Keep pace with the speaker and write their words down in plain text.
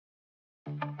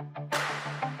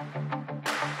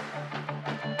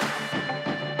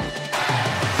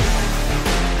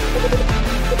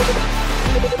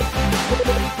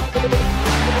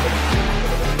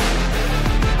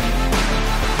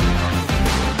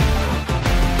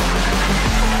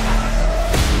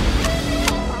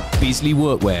Isley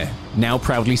Workwear now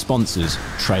proudly sponsors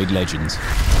Trade Legends.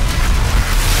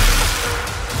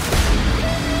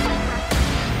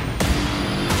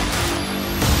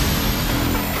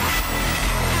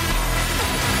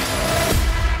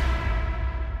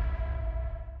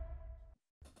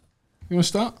 You want to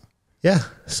start? Yeah.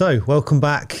 So welcome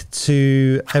back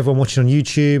to everyone watching on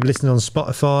YouTube, listening on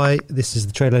Spotify. This is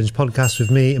the Trade Legends podcast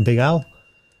with me and Big Al.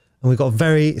 And we've got a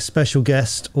very special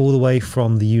guest all the way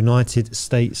from the United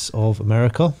States of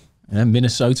America. Yeah,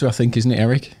 Minnesota, I think, isn't it,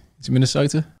 Eric? Is it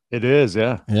Minnesota? It is,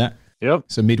 yeah. Yeah. Yep.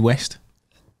 So Midwest.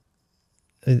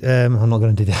 I'm not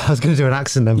going to do that. I was going to do an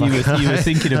accent then. You were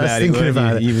thinking about it,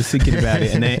 weren't you? You were thinking about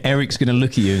it. And then Eric's going to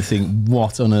look at you and think,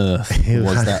 what on earth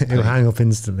was that? He'll hang up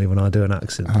instantly when I do an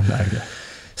accent. Oh, no.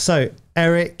 So,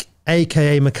 Eric,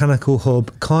 aka Mechanical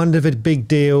Hub, kind of a big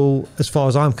deal as far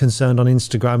as I'm concerned on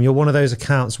Instagram. You're one of those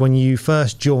accounts when you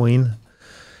first join,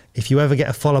 if you ever get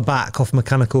a follow back off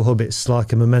Mechanical Hub, it's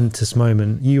like a momentous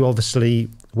moment. You obviously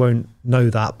won't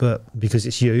know that, but because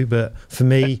it's you. But for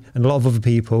me and a lot of other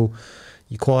people,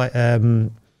 you're quite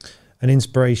an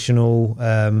inspirational,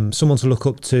 someone to look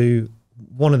up to,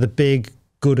 one of the big,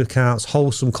 good accounts,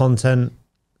 wholesome content,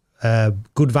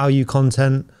 good value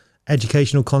content,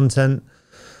 educational content.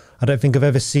 I don't think I've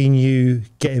ever seen you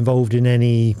get involved in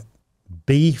any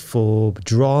beef or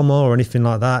drama or anything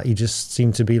like that. You just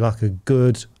seem to be like a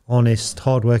good, honest,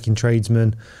 hardworking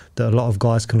tradesman that a lot of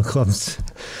guys can look up to.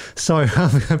 Sorry,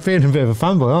 I'm being a bit of a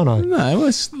fanboy, aren't I? No,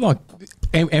 it's like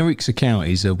Eric's account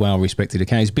is a well-respected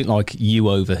account. It's a bit like you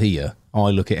over here.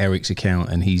 I look at Eric's account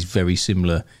and he's very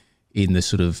similar in the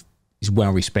sort of, he's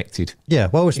well-respected. Yeah,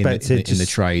 well-respected. In the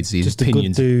trades. His just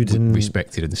opinions a good dude and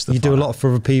respected and stuff. You do a lot for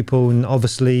other people, and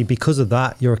obviously because of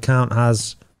that, your account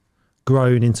has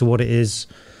grown into what it is.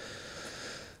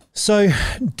 So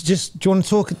just, do you want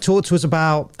to talk to us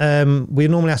about, we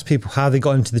normally ask people how they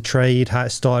got into the trade, how it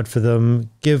started for them.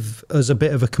 Give us a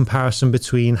bit of a comparison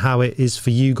between how it is for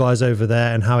you guys over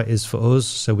there and how it is for us,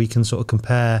 so we can sort of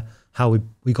compare how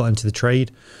we got into the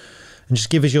trade. And just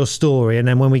give us your story, and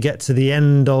then when we get to the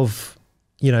end of,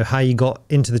 you know, how you got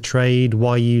into the trade,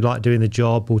 why you like doing the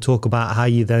job, we'll talk about how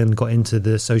you then got into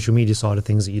the social media side of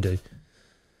things that you do.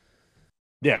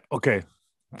 Yeah. Okay.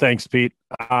 Thanks, Pete.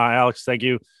 Alex, thank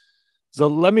you. So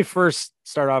let me first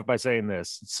start off by saying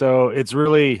this. So it's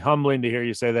really humbling to hear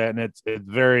you say that, and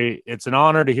it's an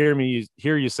honor to hear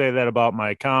you say that about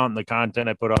my account and the content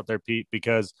I put out there, Pete,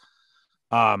 because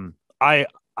I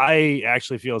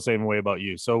actually feel the same way about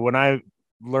you. So when I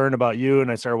learned about you and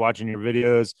I started watching your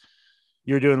videos,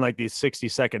 you're doing like these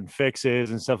 60-second fixes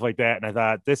and stuff like that, and I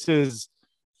thought this is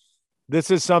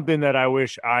something that I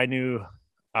wish I knew.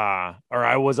 Or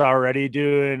I was already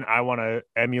doing. I want to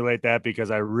emulate that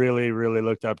because I really, really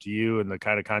looked up to you and the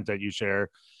kind of content you share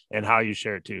and how you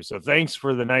share it too. So thanks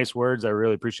for the nice words. I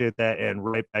really appreciate that. And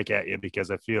right back at you, because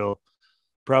I feel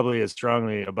probably as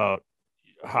strongly about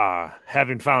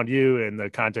having found you and the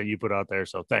content you put out there.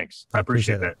 So thanks. I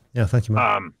appreciate that. Yeah. Thank you,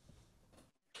 man.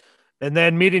 And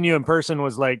then meeting you in person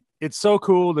was like, it's so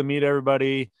cool to meet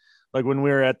everybody. Like when we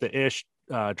were at the Ish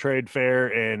trade fair,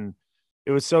 and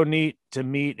it was so neat to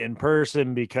meet in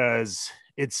person because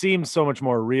it seems so much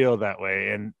more real that way.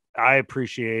 And I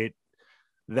appreciate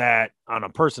that on a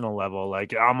personal level,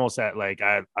 like almost at like,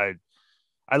 I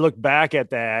look back at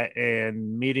that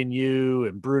and meeting you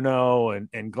and Bruno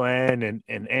and Glenn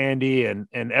and Andy and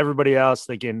everybody else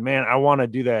thinking, man, I want to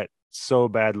do that so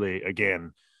badly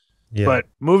again. Yeah. But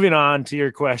moving on to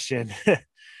your question.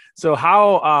 So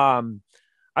how,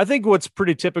 I think what's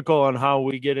pretty typical on how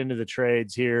we get into the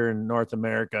trades here in North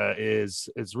America is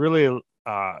really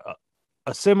a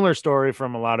similar story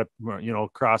from a lot of,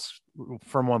 cross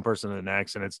from one person to the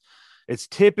next. And it's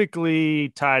typically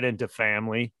tied into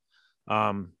family.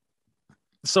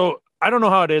 So I don't know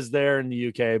how it is there in the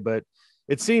UK, but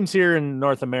it seems here in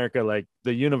North America, like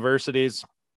the universities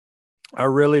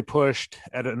are really pushed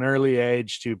at an early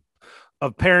age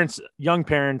of young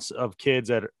parents of kids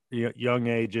at young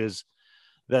ages,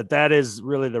 that is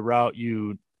really the route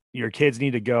your kids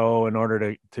need to go in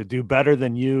order to do better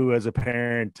than you as a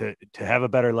parent, to have a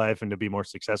better life and to be more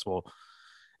successful.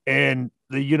 And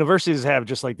the universities have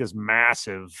just like this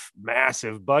massive,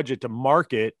 massive budget to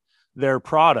market their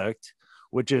product,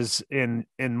 which is in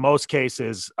most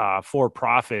cases for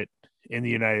profit in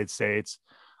the United States,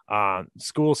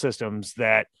 school systems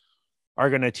that are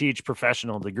going to teach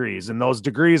professional degrees. And those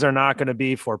degrees are not going to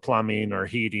be for plumbing or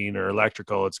heating or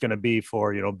electrical. It's going to be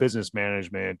for, business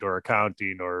management or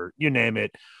accounting or you name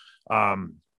it,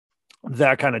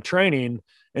 that kind of training.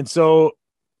 And so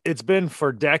it's been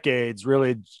for decades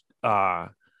really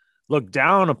looked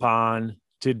down upon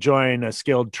to join a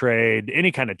skilled trade,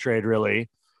 any kind of trade really,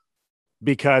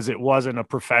 because it wasn't a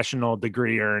professional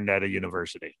degree earned at a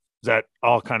university. Does that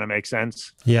all kind of make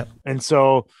sense? Yeah. And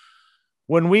so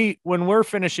when we're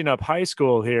finishing up high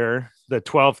school here, the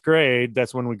 12th grade,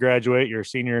 that's when we graduate. You're a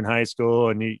senior in high school,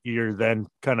 and you're then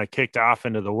kind of kicked off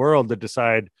into the world to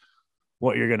decide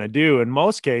what you're going to do. In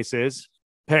most cases,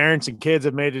 parents and kids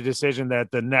have made a decision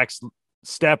that the next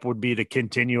step would be to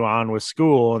continue on with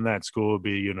school, and that school would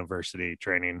be university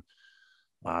training,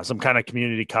 some kind of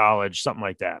community college, something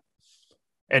like that,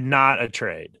 and not a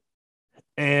trade.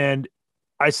 And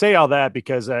I say all that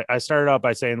because I started out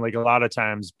by saying, like, a lot of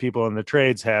times people in the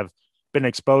trades have been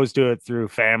exposed to it through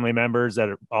family members that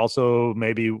also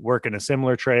maybe work in a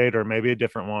similar trade or maybe a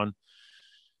different one.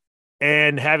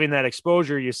 And having that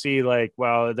exposure, you see, like,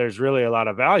 well, there's really a lot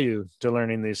of value to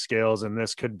learning these skills, and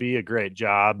this could be a great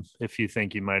job if you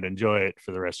think you might enjoy it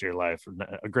for the rest of your life,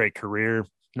 a great career,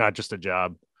 not just a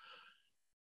job.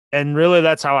 And really,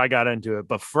 that's how I got into it.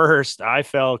 But first, I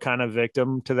fell kind of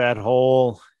victim to that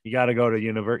whole, you got to go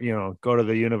to go to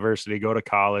the university, go to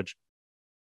college.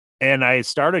 And I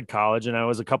started college, and I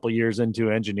was a couple years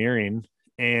into engineering,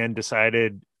 and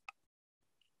decided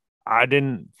I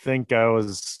didn't think I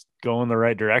was going the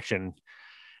right direction.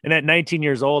 And at 19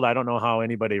 years old, I don't know how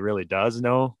anybody really does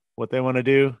know what they want to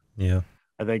do. Yeah.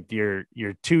 I think you're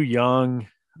too young.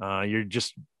 You're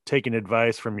just taking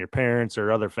advice from your parents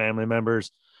or other family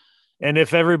members. And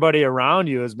if everybody around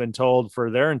you has been told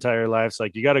for their entire lives,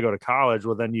 like, you got to go to college,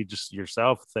 well, then you just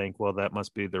yourself think, well, that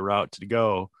must be the route to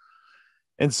go.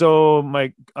 And so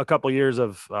a couple years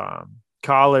of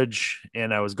college,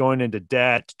 and I was going into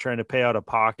debt, trying to pay out of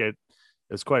pocket.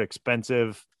 It was quite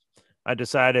expensive. I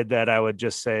decided that I would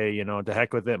just say, to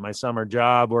heck with it. My summer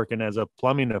job working as a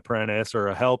plumbing apprentice or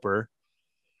a helper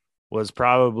was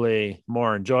probably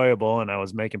more enjoyable, and I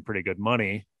was making pretty good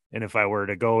money. And if I were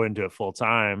to go into it full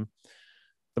time,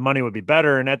 the money would be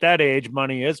better. And at that age,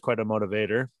 money is quite a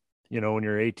motivator, when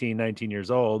you're 18, 19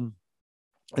 years old.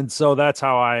 And so that's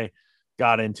how I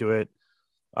got into it.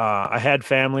 I had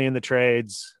family in the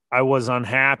trades. I was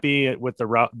unhappy with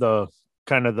the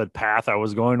kind of the path I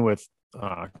was going with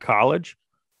college.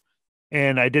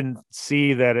 And I didn't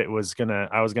see that I was going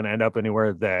to end up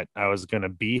anywhere that I was going to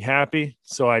be happy.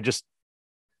 So I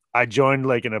joined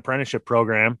like an apprenticeship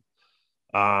program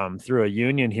through a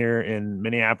union here in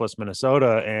Minneapolis,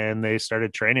 Minnesota, and they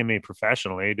started training me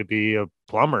professionally to be a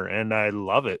plumber, and I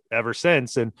love it ever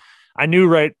since. And I knew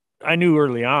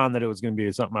early on that it was going to be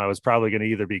something I was probably going to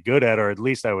either be good at, or at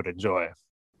least I would enjoy.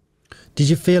 Did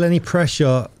you feel any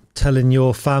pressure telling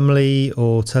your family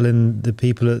or telling the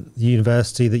people at the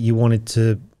university that you wanted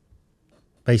to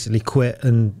basically quit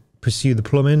and pursue the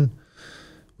plumbing?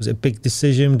 Was it a big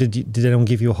decision? Did anyone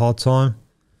give you a hard time?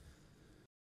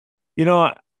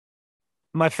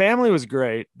 My family was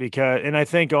great I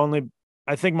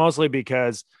think mostly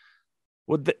because,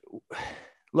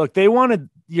 they wanted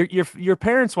your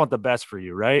parents want the best for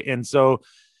you, right? And so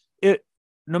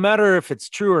no matter if it's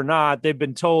true or not, they've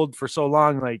been told for so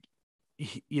long, like,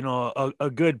 a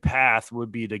good path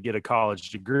would be to get a college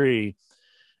degree,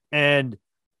 and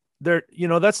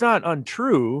that's not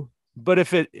untrue. But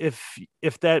if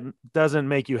that doesn't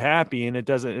make you happy and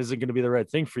isn't going to be the right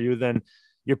thing for you, then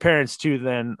your parents too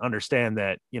then understand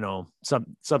that,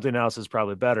 something else is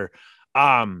probably better.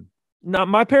 Now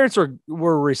my parents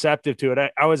were receptive to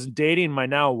it. I was dating my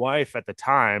now wife at the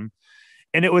time,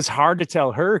 and it was hard to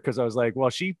tell her, because I was like, well,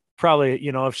 she probably,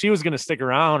 if she was going to stick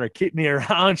around or keep me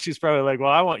around, she's probably like,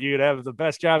 well, I want you to have the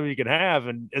best job you can have.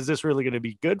 And is this really going to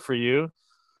be good for you?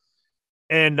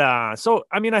 And so,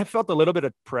 I mean, I felt a little bit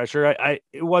of pressure.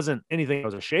 It wasn't anything I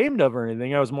was ashamed of or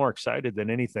anything. I was more excited than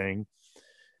anything.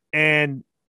 And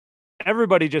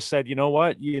everybody just said, you know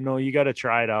what, you got to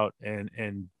try it out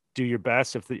and do your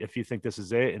best if you think this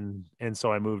is it. And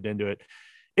so I moved into it.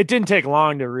 It didn't take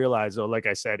long to realize, though, like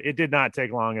I said, it did not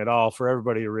take long at all for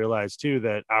everybody to realize too,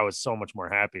 that I was so much more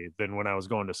happy than when I was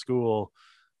going to school,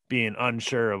 being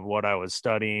unsure of what I was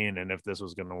studying and if this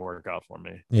was going to work out for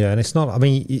me. Yeah. And it's not, I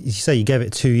mean, you say you gave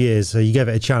it 2 years, so you gave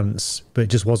it a chance, but it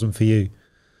just wasn't for you.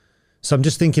 So I'm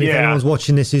just thinking, if anyone's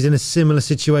watching this who's in a similar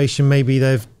situation, maybe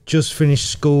they've just finished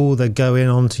school, they're going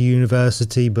on to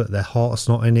university, but their heart's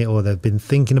not in it, or they've been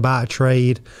thinking about a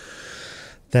trade,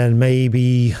 then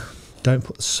maybe don't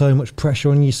put so much pressure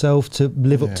on yourself to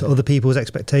live up to other people's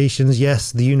expectations.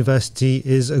 Yes, the university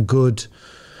is a good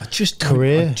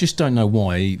career. I just don't know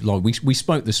why. Like we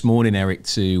spoke this morning, Eric,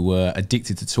 to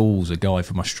Addicted to Tools, a guy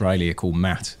from Australia called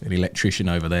Matt, an electrician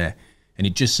over there. And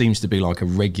it just seems to be like a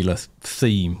regular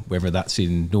theme, whether that's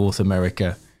in North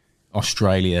America,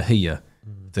 Australia, here,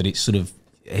 that it's sort of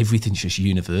everything's just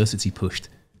university pushed.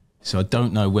 So I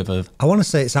don't know whether I want to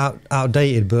say it's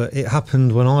outdated, but it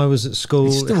happened when I was at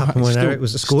school. It happened when Eric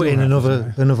was at school in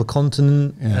another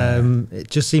continent. Yeah. It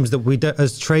just seems that we don't,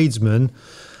 as tradesmen,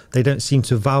 they don't seem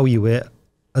to value it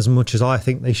as much as I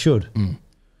think they should.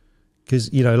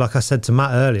 Because, you know, like I said to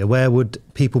Matt earlier, where would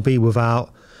people be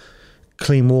without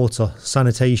clean water,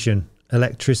 sanitation,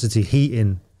 electricity,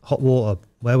 heating, hot water?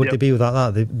 Where would they be without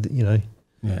that? They, you know.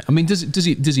 Yeah, I mean, does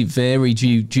it vary? Do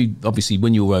you obviously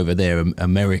when you're over there,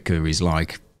 America is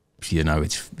like, you know,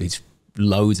 it's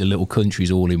loads of little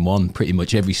countries all in one. Pretty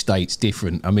much every state's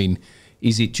different. I mean,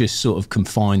 is it just sort of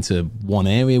confined to one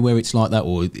area where it's like that,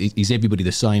 or is everybody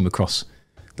the same across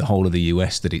the whole of the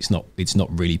US? That it's not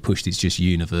really pushed. It's just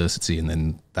university, and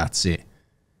then that's it.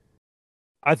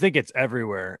 I think it's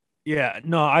everywhere. Yeah,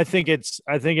 no, I think it's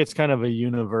kind of a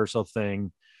universal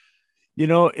thing. You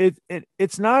know,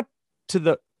 it's not to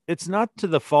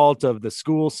the fault of the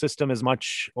school system as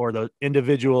much, or the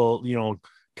individual, you know,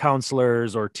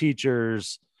 counselors or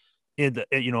teachers in the,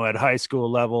 you know, at high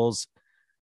school levels,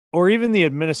 or even the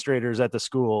administrators at the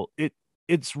school.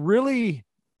 It's really,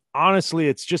 honestly,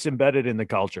 it's just embedded in the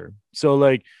culture. So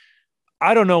like,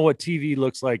 I don't know what TV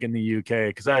looks like in the UK,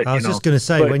 because I was just going to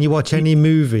say, when you watch any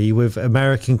movie with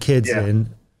American kids in,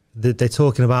 they're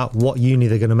talking about what uni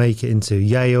they're going to make it into.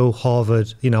 Yale,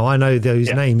 Harvard. You know, I know those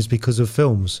names because of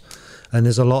films, and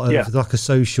there's a lot of like a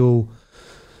social.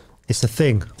 It's a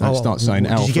thing. I start saying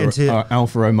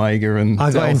Alpha Omega, and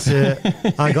I got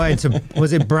into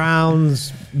was it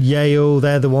Browns, Yale?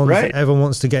 They're the ones that everyone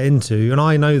wants to get into, and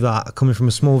I know that coming from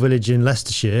a small village in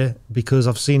Leicestershire because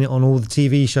I've seen it on all the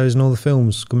TV shows and all the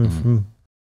films coming from.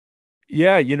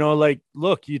 Yeah, you know, like,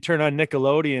 look, you turn on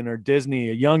Nickelodeon or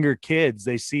Disney, younger kids,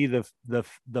 they see the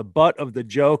butt of the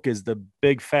joke is the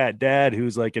big fat dad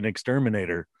who's like an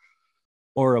exterminator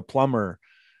or a plumber,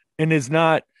 and it's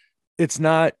not,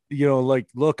 you know, like,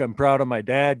 look, I'm proud of my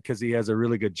dad because he has a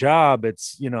really good job.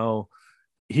 It's, you know,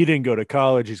 he didn't go to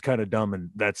college, he's kind of dumb, and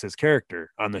that's his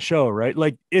character on the show, right?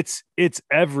 Like, it's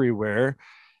everywhere.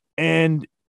 And,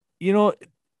 you know,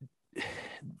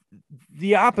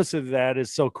 the opposite of that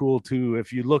is so cool too.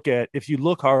 If you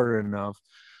look harder enough,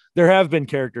 there have been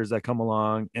characters that come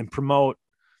along and promote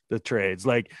the trades.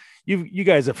 Like you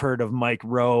guys have heard of Mike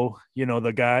Rowe, you know,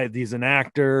 the guy, he's an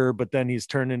actor, but then he's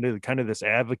turned into kind of this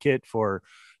advocate for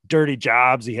dirty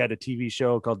jobs. He had a TV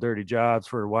show called Dirty Jobs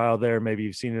for a while there. Maybe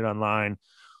you've seen it online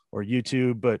or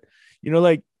YouTube, but, you know,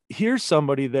 like, here's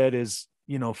somebody that is,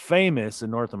 you know, famous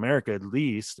in North America, at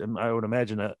least, and I would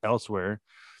imagine elsewhere,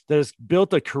 that has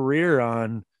built a career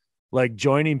on like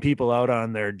joining people out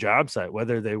on their job site,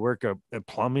 whether they work at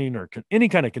plumbing or any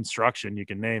kind of construction, you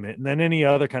can name it, and then any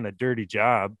other kind of dirty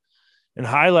job, and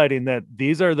highlighting that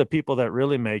these are the people that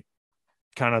really make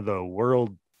kind of the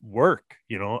world work,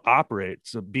 you know, operate,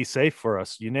 so be safe for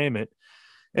us, you name it.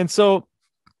 And so,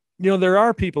 you know, there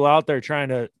are people out there trying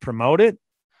to promote it,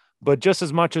 but just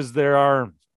as much as there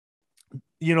are,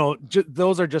 you know,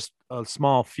 those are just a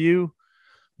small few.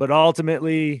 But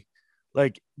ultimately,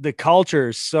 like, the culture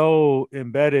is so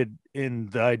embedded in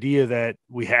the idea that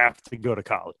we have to go to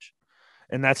college,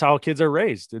 and that's how kids are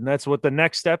raised. And that's what the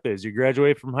next step is. You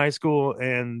graduate from high school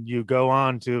and you go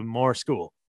on to more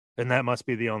school, and that must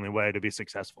be the only way to be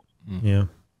successful. Yeah.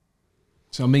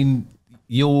 So, I mean,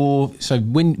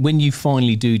 when you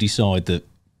finally do decide that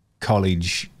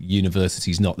college, university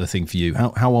is not the thing for you,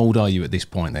 how old are you at this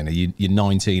point then? You're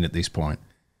 19 at this point?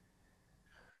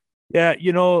 Yeah,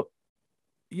 you know,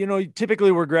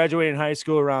 typically we're graduating high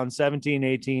school around 17,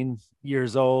 18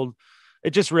 years old. It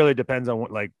just really depends on what,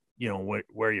 like, you know,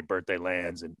 where your birthday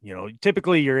lands. And, you know,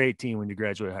 typically you're 18 when you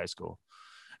graduate high school.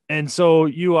 And so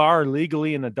you are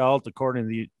legally an adult according to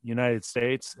the United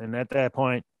States. And at that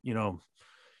point, you know,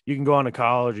 you can go on to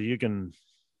college or you can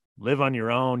live on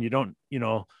your own. You don't, you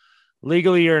know,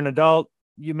 legally you're an adult,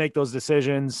 you make those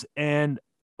decisions. And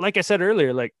like I said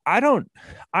earlier, like, I have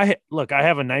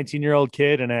a 19-year-old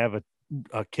kid, and I have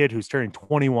a kid who's turning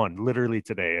 21 literally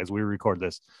today as we record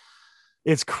this.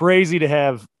 It's crazy to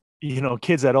have, you know,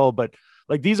 kids that old, but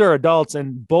like, these are adults,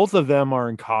 and both of them are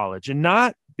in college, and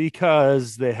not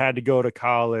because they had to go to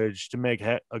college to make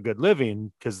a good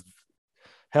living, because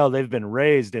hell, they've been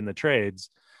raised in the trades.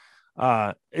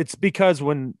 It's because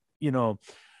when, you know,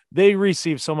 they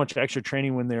received so much extra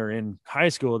training when they were in high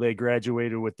school, they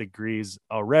graduated with degrees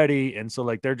already. And so,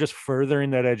 like, they're just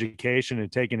furthering that education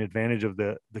and taking advantage of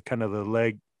the kind of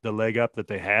the leg up that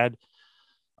they had.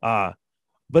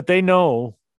 But they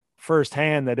know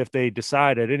firsthand that if they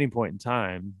decide at any point in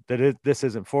time that this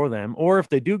isn't for them, or if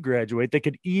they do graduate, they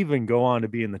could even go on to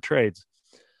be in the trades.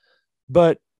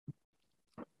 But,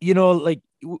 you know, like,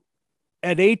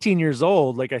 at 18 years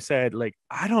old, like I said, like,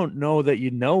 I don't know that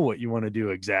you know what you want to do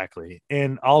exactly.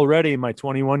 And already my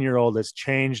 21-year-old has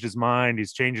changed his mind.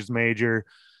 He's changed his major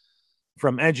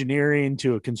from engineering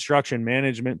to a construction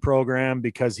management program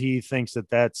because he thinks that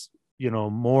that's,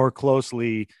 more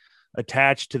closely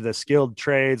attached to the skilled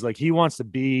trades. Like, he wants to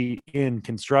be in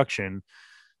construction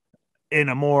in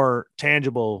a more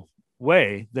tangible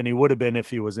way than he would have been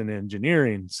if he was in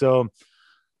engineering. So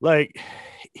like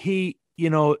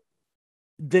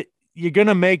that you're going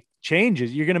to make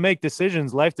changes. You're going to make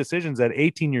decisions, life decisions at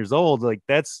 18 years old. Like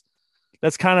that's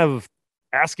kind of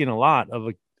asking a lot of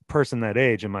a person that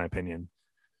age, in my opinion.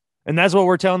 And that's what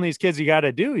we're telling these kids you got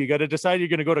to do. You got to decide you're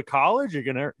going to go to college. You're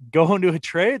going to go into a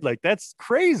trade. Like, that's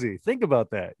crazy. Think about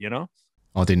that,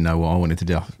 I didn't know what I wanted to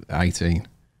do at 18. It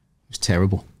was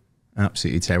terrible.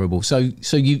 Absolutely terrible. So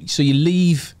you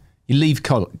leave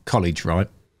college, right?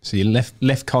 So you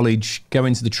left college, go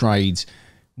into the trades.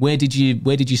 Where did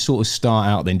you sort of start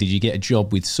out then? Did you get a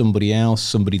job with somebody else,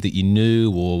 somebody that you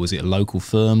knew, or was it a local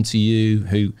firm to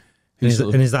you? Is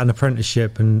that an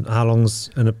apprenticeship, and how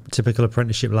long's a typical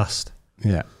apprenticeship last?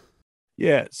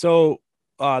 Yeah. So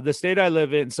the state I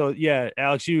live in, so yeah,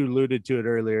 Alex, you alluded to it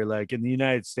earlier, like in the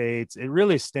United States, it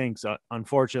really stinks.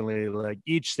 Unfortunately, like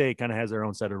each state kind of has their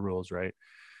own set of rules, right?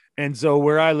 And so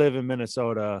where I live in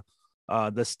Minnesota,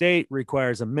 the state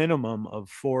requires a minimum of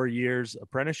 4 years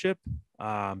apprenticeship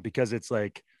because it's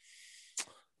like,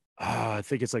 I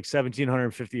think it's like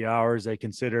 1,750 hours they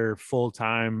consider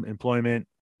full-time employment.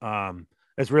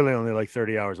 It's really only like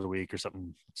 30 hours a week or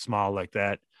something small like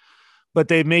that. But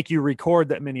they make you record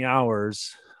that many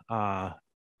hours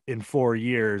in 4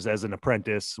 years as an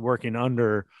apprentice working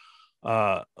under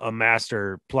a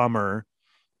master plumber,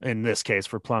 in this case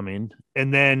for plumbing.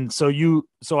 And then so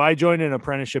I joined an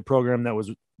apprenticeship program that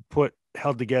was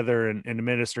held together and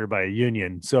administered by a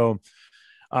union. So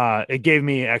it gave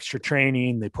me extra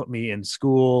training. They put me in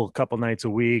school a couple nights a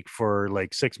week for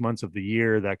like 6 months of the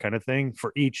year, that kind of thing,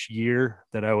 for each year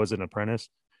that I was an apprentice,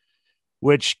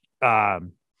 which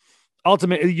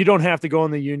ultimately you don't have to go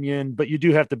in the union, but you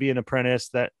do have to be an apprentice.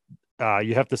 That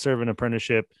you have to serve an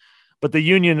apprenticeship. But the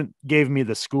union gave me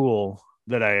the school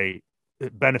that it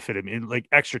benefited me, like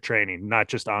extra training, not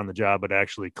just on the job, but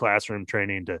actually classroom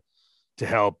training to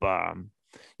help,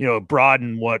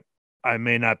 broaden what I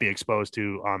may not be exposed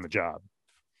to on the job.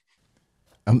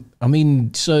 I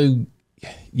mean, so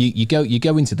you go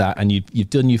into that, and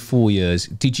you've done your 4 years.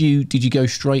 Did you go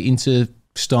straight into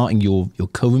starting your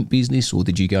current business, or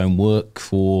did you go and work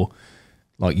for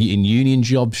like in union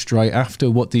jobs straight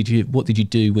after? What did you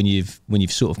do when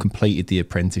you've sort of completed the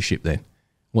apprenticeship then?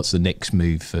 What's the next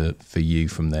move for you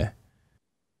from there?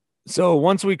 So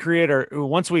once we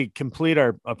complete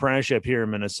our apprenticeship here in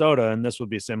Minnesota, and this would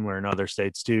be similar in other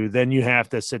states too, then you have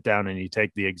to sit down and you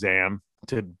take the exam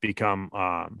to become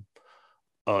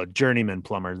a journeyman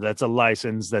plumber. That's a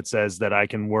license that says that I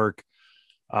can work.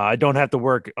 I don't have to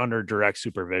work under direct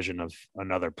supervision of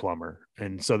another plumber.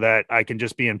 And so that I can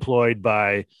just be employed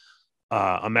by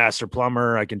a master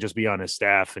plumber. I can just be on his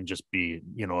staff and just be,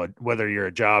 whether you're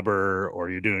a jobber or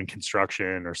you're doing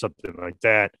construction or something like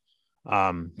that.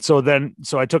 So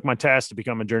I took my test to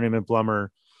become a journeyman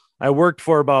plumber. I worked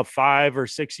for about 5 or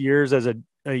 6 years as a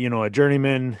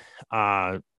journeyman,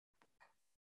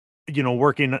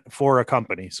 working for a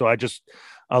company. So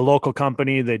a local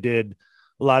company, they did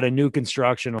a lot of new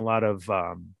construction, a lot of,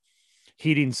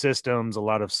 heating systems, a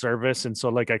lot of service. And so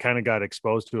like, I kind of got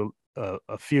exposed to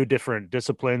a few different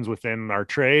disciplines within our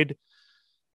trade.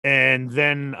 And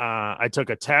then, I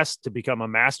took a test to become a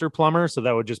master plumber. So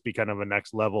that would just be kind of a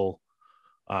next level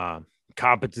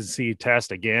competency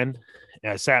test again.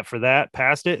 And I sat for that,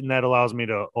 passed it, and that allows me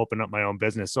to open up my own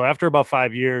business. So after about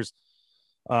 5 years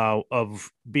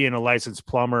of being a licensed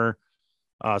plumber,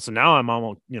 so now I'm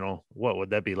almost, what would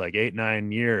that be, like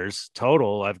 8-9 years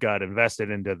total I've got invested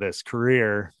into this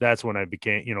career. That's when I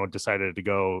became, decided to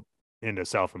go into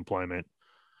self-employment.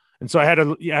 And so I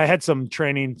had some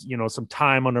training, some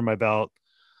time under my belt.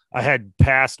 I had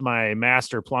passed my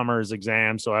master plumber's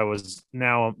exam. So I was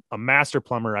now a master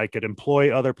plumber. I could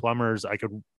employ other plumbers. I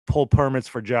could pull permits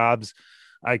for jobs.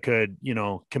 I could,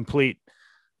 complete,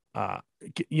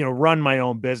 run my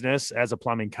own business as a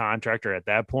plumbing contractor at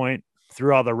that point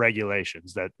through all the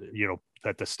regulations that,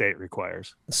 that the state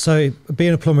requires. So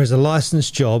being a plumber is a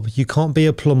licensed job. You can't be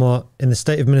a plumber in the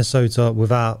state of Minnesota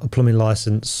without a plumbing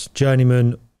license.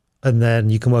 Journeyman, and then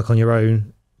you can work on your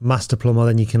own. Master plumber,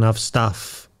 then you can have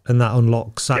staff, and that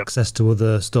unlocks access to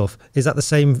other stuff. Is that the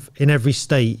same in every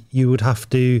state? You would have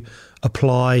to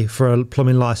apply for a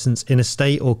plumbing license in a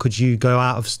state, or could you go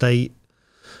out of state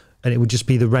and it would just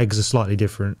be the regs are slightly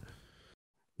different?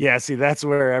 Yeah, see, that's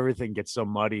where everything gets so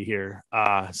muddy here.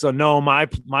 So no, my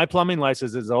plumbing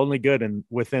license is only good in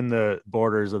within the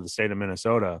borders of the state of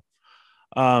Minnesota.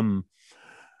 Um,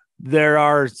 there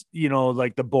are,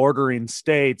 like the bordering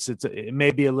states, it may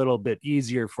be a little bit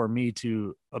easier for me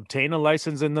to obtain a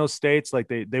license in those states. Like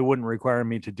they wouldn't require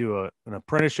me to do an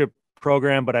apprenticeship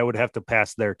program, but I would have to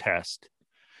pass their test.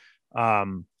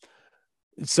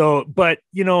 So, but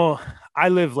I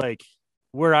live like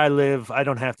where I live, I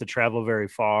don't have to travel very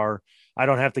far. I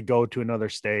don't have to go to another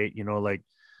state, like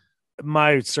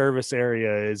my service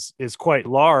area is quite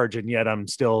large, and yet I'm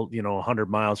still, 100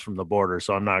 miles from the border.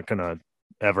 So I'm not going to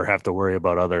ever have to worry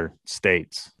about other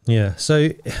states. Yeah.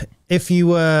 So if you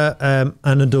were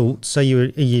an adult, say you were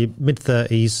in your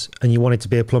mid-30s and you wanted to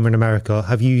be a plumber in America,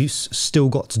 have you still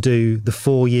got to do the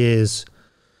 4 years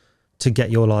to get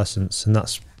your license? And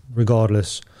that's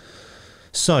regardless.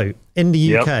 So in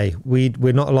the UK,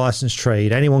 we're not a licensed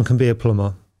trade. Anyone can be a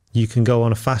plumber. You can go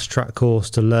on a fast track course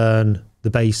to learn the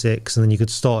basics, and then you could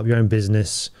start up your own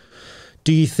business.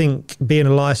 Do you think being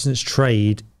a licensed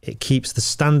trade, it keeps the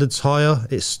standards higher?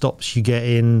 It stops you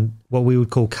getting what we would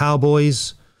call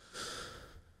cowboys?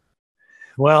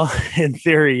 Well, in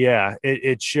theory, yeah,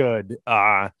 it should.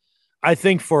 I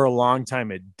think for a long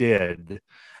time it did.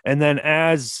 And then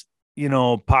as,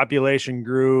 population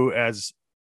grew, as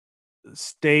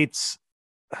states,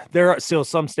 there are still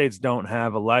some states don't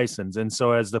have a license. And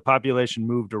so as the population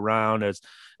moved around, as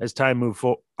time moved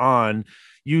on,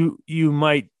 you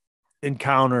might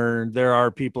encounter there are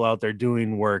people out there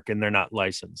doing work and they're not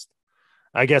licensed.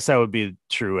 I guess that would be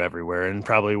true everywhere, and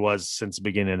probably was since the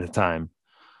beginning of time.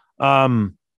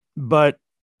 But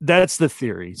that's the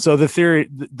theory. So the theory,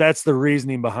 that's the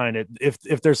reasoning behind it.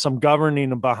 If there's some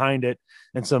governing behind it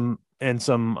and some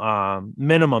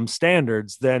minimum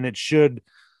standards, then it should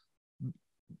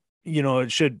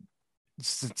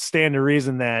stand to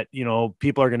reason that,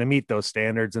 people are going to meet those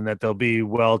standards and that they'll be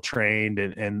well trained.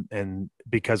 And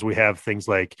because we have things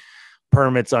like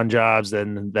permits on jobs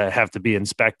and that have to be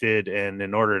inspected. And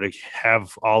in order to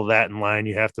have all that in line,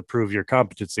 you have to prove your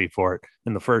competency for it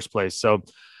in the first place. So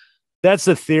that's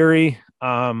the theory.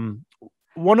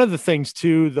 One of the things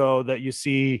too, though, that you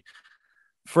see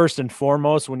first and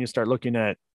foremost when you start looking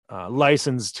at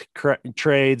licensed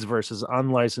trades versus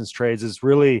unlicensed trades is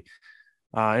really,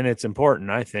 and it's important,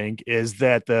 I think, is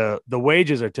that the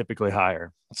wages are typically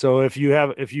higher. So if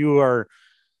your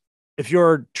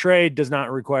trade does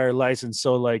not require license,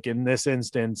 so like in this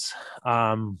instance,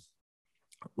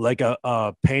 like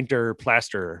a painter,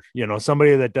 plasterer,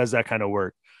 somebody that does that kind of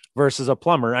work versus a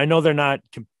plumber. I know they're not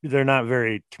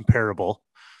very comparable,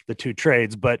 the two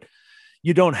trades, but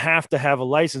you don't have to have a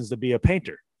license to be a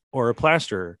painter or a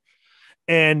plasterer.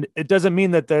 And it doesn't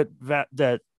mean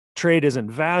that trade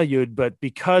isn't valued, but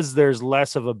because there's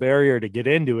less of a barrier to get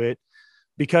into it,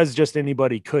 because just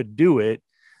anybody could do it,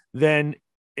 then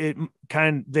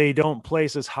they don't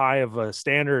place as high of a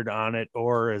standard on it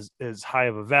or as high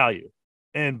of a value.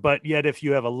 But yet if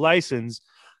you have a license,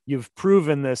 you've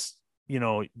proven this,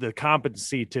 the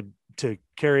competency to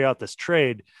carry out this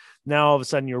trade. Now all of a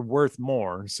sudden you're worth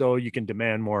more, so you can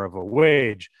demand more of a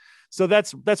wage. So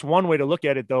that's one way to look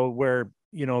at it, though, where,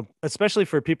 especially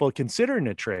for people considering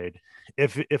a trade,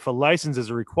 if a license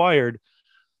is required,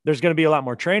 there's going to be a lot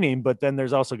more training, but then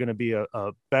there's also going to be a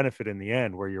benefit in the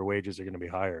end where your wages are going to be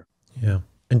higher. Yeah.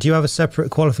 And do you have a separate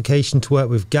qualification to work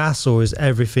with gas, or is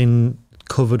everything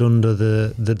covered under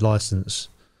the license?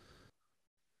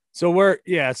 So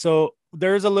so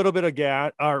there's a little bit of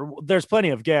gas, or there's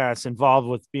plenty of gas involved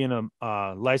with being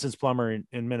a licensed plumber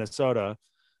in Minnesota,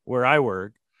 where I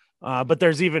work. But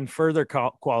there's even further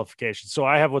qualifications. So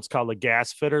I have what's called a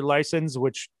gas fitter license,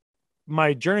 which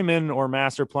my journeyman or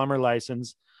master plumber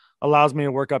license allows me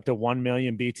to work up to 1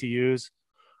 million BTUs.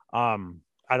 I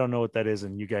don't know what that is.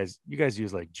 And you guys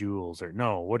use like joules or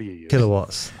no, what do you use?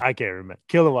 Kilowatts. I can't remember.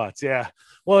 Kilowatts. Yeah.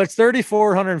 Well, it's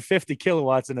 3,450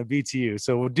 kilowatts in a BTU.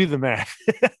 So we'll do the math,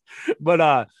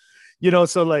 but,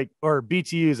 so like, or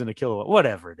BTUs in a kilowatt,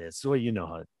 whatever it is. Well,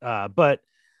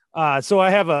 so I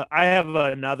have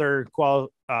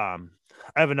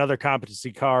another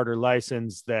competency card or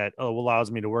license that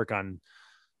allows me to work on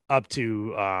up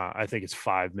to, I think it's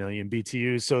 5 million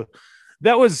BTUs. So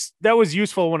that was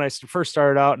useful when I first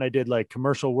started out and I did like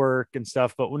commercial work and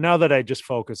stuff. But now that I just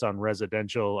focus on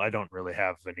residential, I don't really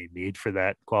have any need for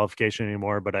that qualification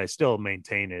anymore, but I still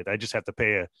maintain it. I just have to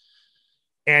pay a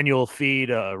annual fee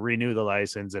to renew the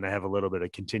license. And I have a little bit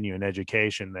of continuing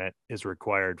education that is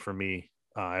required for me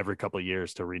every couple of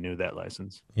years to renew that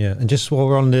license. Yeah. And just while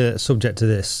we're on the subject of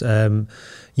this, that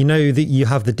you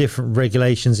have the different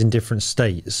regulations in different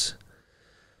states.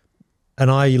 And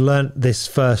I learnt this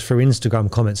first through Instagram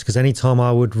comments, because anytime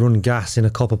I would run gas in a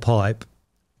copper pipe,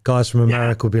 guys from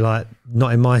America would be like,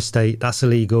 not in my state, that's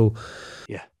illegal.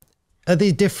 Yeah. Are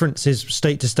the differences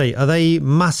state to state, are they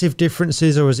massive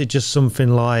differences, or is it just something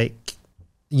like,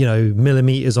 you know,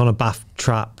 millimeters on a bath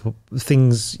trap,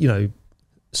 things, you know,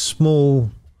 small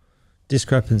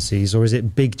discrepancies, or is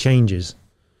it big changes?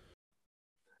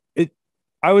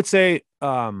 I would say,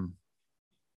 I'd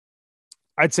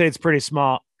say it's pretty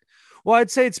small. Well,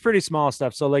 I'd say it's pretty small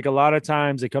stuff. So like a lot of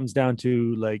times it comes down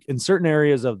to like in certain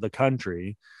areas of the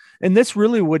country, and this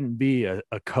really wouldn't be a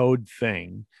code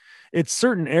thing. It's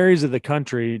certain areas of the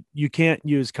country, you can't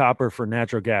use copper for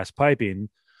natural gas piping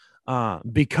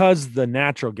because the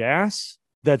natural gas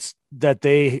that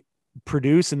they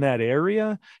produce in that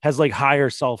area has like higher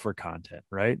sulfur content,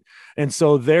 right? And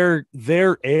so their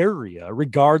area,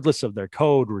 regardless of their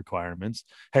code requirements,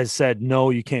 has said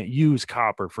no, you can't use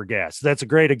copper for gas. That's a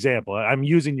great example. I'm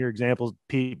using your example,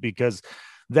 Pete, because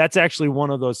that's actually one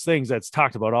of those things that's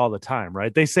talked about all the time,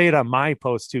 right? They say it on my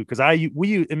post too, because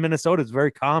we in Minnesota, it's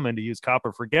very common to use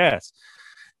copper for gas.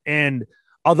 And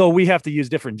although we have to use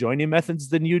different joining methods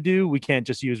than you do, we can't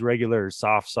just use regular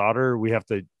soft solder. We have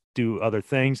to do other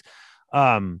things.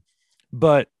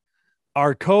 But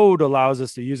our code allows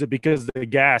us to use it because the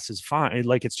gas is fine.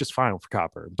 Like it's just fine for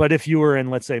copper. But if you were in,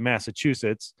 let's say,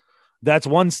 Massachusetts, that's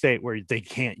one state where they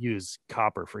can't use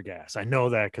copper for gas. I know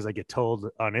that because I get told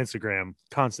on Instagram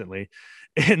constantly,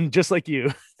 and just like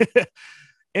you.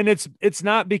 And it's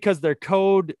not because their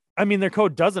code, I mean, their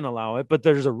code doesn't allow it, but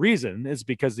there's a reason. It's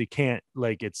because they can't,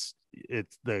 like, it's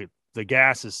the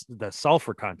gas is, the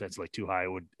sulfur content's like too high.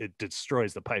 It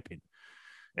destroys the piping.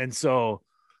 And so,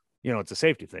 you know, it's a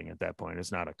safety thing at that point.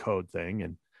 It's not a code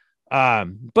thing.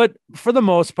 And, but for the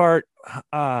most part,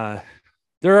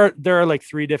 there are like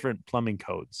 3 different plumbing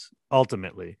codes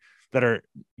ultimately that are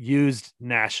used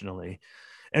nationally,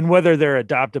 and whether they're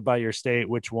adopted by your state,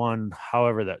 which one,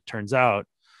 however that turns out,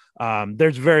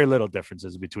 there's very little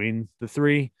differences between the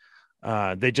 3.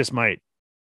 They just might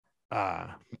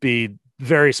be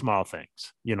very small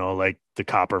things, you know, like the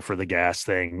copper for the gas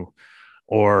thing,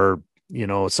 or, you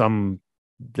know,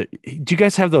 do you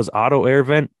guys have those auto air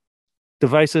vent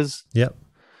devices? Yep.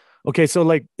 Okay. So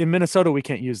like in Minnesota, we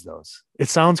can't use those. It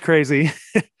sounds crazy,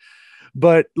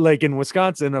 but like in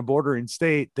Wisconsin, a bordering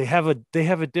state, they have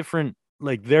a different,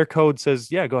 like their code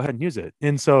says, yeah, go ahead and use it.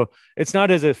 And so it's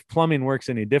not as if plumbing works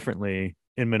any differently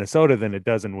in Minnesota than it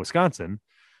does in Wisconsin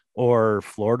or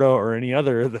Florida or any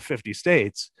other of the 50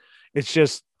 states. It's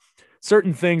just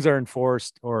certain things are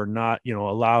enforced or not, you know,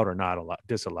 allowed or not allowed,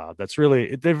 disallowed. That's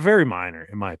really, they're very minor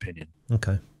in my opinion.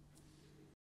 Okay.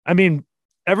 I mean,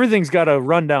 everything's got to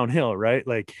run downhill, right?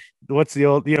 Like what's the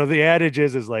old, you know, the adage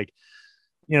is like,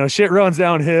 you know, shit runs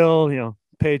downhill, you know,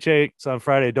 paychecks on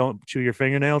Friday, don't chew your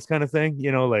fingernails kind of thing.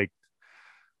 You know, like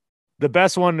the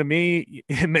best one to me,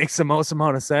 it makes the most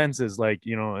amount of sense is like,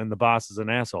 you know, and the boss is an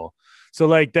asshole. So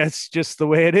like, that's just the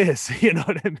way it is. You know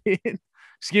what I mean?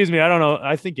 Excuse me. I don't know.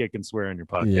 I think you can swear on your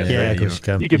podcast. Yeah, right? of course you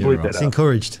can. You can bleep that It's out.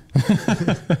 encouraged.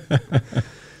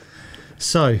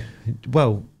 So,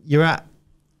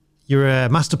 you're a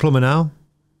master plumber now.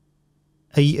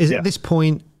 At this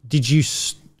point, are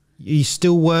you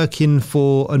still working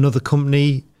for another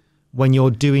company when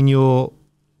you're doing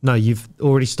no, you've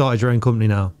already started your own company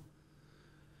now.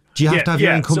 Do you have to have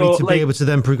your own company to be able to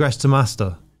then progress to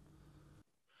master?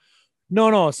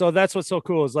 No. So that's what's so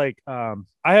cool is like, I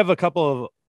have a couple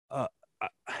of,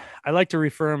 I like to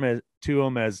refer to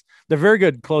them as they're very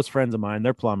good close friends of mine.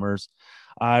 They're plumbers.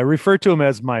 I refer to them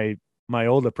as my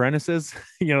old apprentices,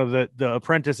 you know, the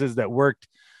apprentices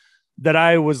that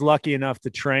I was lucky enough to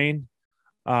train.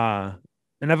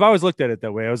 And I've always looked at it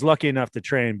that way. I was lucky enough to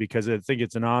train because I think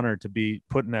it's an honor to be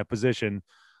put in that position.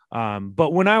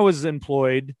 But when I was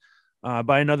employed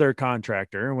by another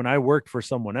contractor, when I worked for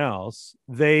someone else,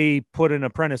 they put an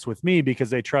apprentice with me because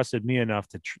they trusted me enough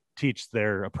to teach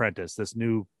their apprentice, this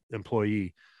new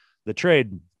employee, the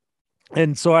trade.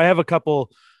 And so I have a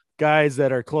couple guys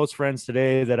that are close friends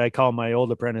today that I call my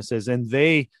old apprentices, and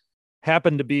they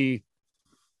happen to be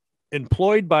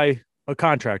employed by a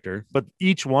contractor, but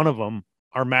each one of them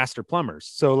are master plumbers.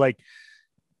 So like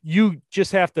you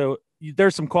just have to,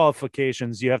 there's some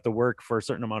qualifications. You have to work for a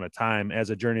certain amount of time as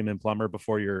a journeyman plumber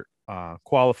before you're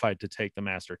qualified to take the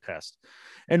master test.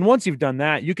 And once you've done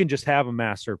that, you can just have a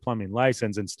master plumbing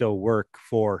license and still work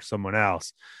for someone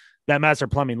else. That master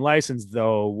plumbing license,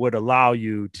 though, would allow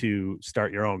you to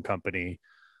start your own company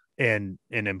and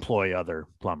employ other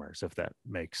plumbers, if that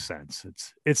makes sense.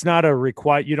 It's not a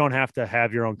require. You don't have to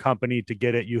have your own company to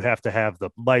get it. You have to have the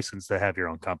license to have your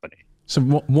own company. So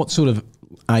what sort of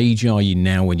age are you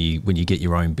now when you get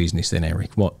your own business then,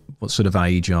 Eric? What sort of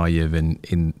age are you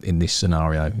in this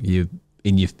scenario? You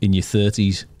in your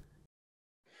 30s?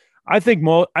 I think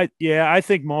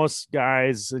most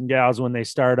guys and gals when they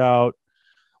start out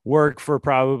work for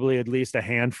probably at least a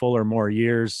handful or more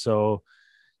years. So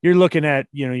you're looking at,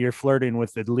 you're flirting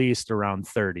with at least around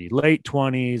 30. Late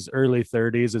 20s, early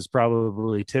 30s is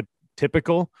probably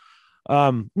typical.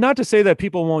 Not to say that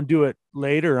people won't do it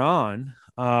later on.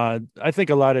 I think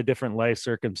a lot of different life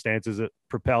circumstances that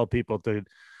propel people to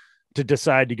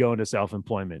decide to go into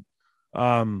self-employment.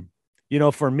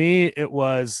 For me, it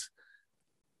was,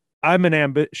 I'm an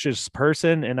ambitious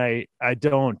person, and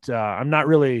I'm not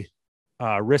really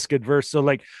risk adverse. So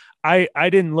like, I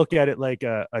didn't look at it like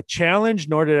a challenge,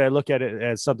 nor did I look at it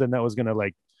as something that was going to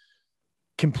like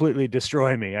completely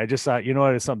destroy me. I just thought,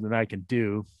 it's something I can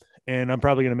do, and I'm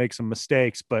probably going to make some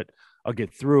mistakes, but I'll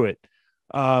get through it.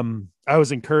 I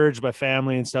was encouraged by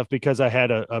family and stuff because I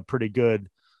had a pretty good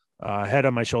head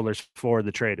on my shoulders for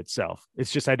the trade itself.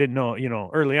 It's just, I didn't know,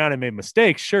 early on I made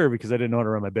mistakes, sure, because I didn't know how to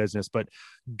run my business, but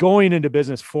going into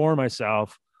business for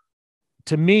myself,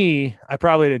 to me, I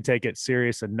probably didn't take it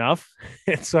serious enough.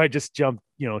 And so I just jumped,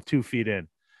 2 feet in.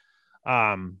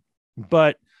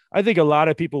 But I think a lot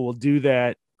of people will do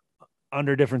that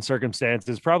under different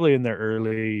circumstances, probably in their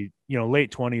early,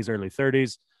 late 20s, early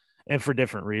 30s, and for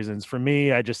different reasons. For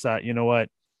me, I just thought, what,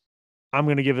 I'm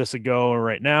going to give this a go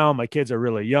right now. My kids are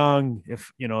really young.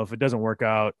 If it doesn't work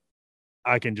out,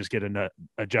 I can just get a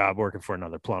job working for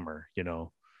another plumber.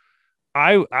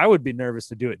 I would be nervous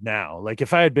to do it now. Like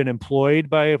if I had been employed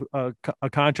by a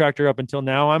contractor up until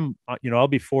now, I'll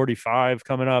be 45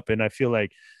 coming up. And I feel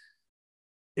like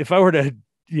if I were to,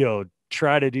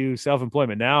 try to do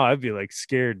self-employment now, I'd be like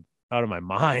scared out of my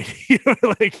mind.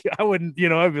 Like I wouldn't,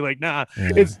 I'd be like, nah,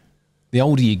 it's, the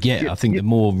older you get, I think the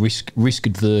more risk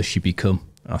adverse you become,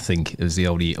 I think, as the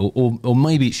older you, or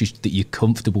maybe it's just that you're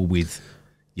comfortable with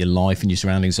your life and your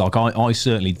surroundings. Like I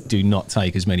certainly do not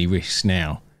take as many risks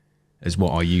now as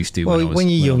what I used to. Well, when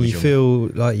you're young, you feel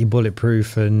like you're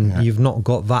bulletproof and you've not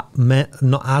got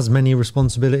not as many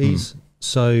responsibilities.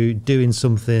 So doing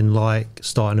something like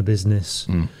starting a business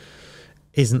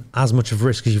isn't as much of a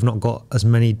risk because you've not got as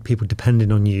many people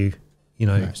depending on you.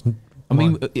 I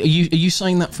mean, are you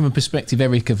saying that from a perspective,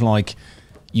 Eric, of like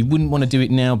you wouldn't want to do it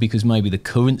now because maybe the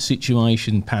current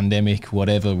situation, pandemic,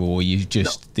 whatever, or you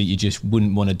just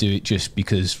wouldn't want to do it just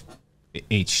because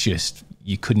it's just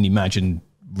you couldn't imagine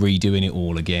redoing it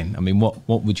all again? I mean, what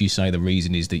would you say the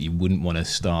reason is that you wouldn't want to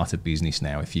start a business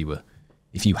now if you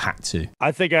had to?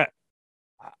 I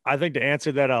think to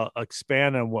answer that, I'll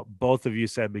expand on what both of you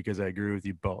said because I agree with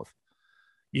you both.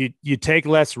 You take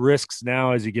less risks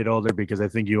now as you get older because I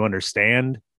think you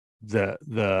understand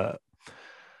the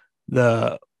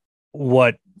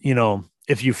what,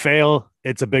 if you fail,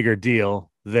 it's a bigger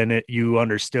deal than you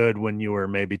understood when you were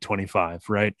maybe 25,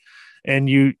 right? And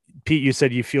Pete, you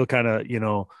said you feel kind of,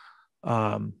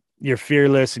 you're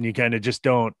fearless and you kind of just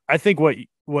don't. I think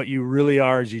what you really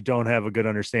are is you don't have a good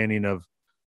understanding of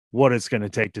what it's going to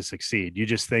take to succeed. You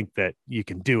just think that you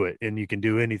can do it and you can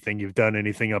do anything. You've done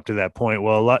anything up to that point.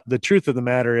 Well, the truth of the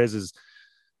matter is,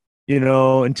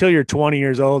 until you're 20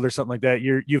 years old or something like that,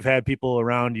 you've had people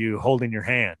around you holding your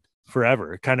hand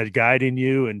forever, kind of guiding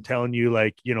you and telling you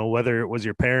like, whether it was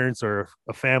your parents or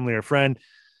a family or friend,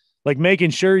 like making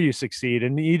sure you succeed.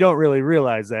 And you don't really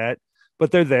realize that,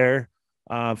 but they're there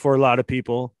for a lot of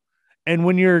people. And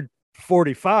when you're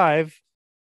 45,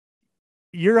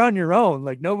 you're on your own.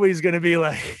 Like nobody's going to be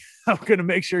like, I'm going to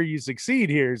make sure you succeed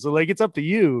here. So like, it's up to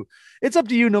you. It's up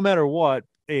to you no matter what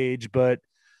age, but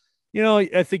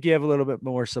I think you have a little bit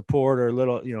more support or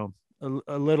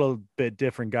a little bit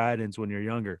different guidance when you're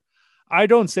younger. I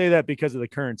don't say that because of the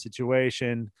current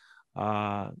situation.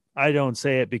 I don't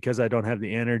say it because I don't have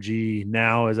the energy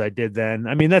now as I did then.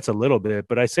 I mean, that's a little bit,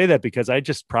 but I say that because I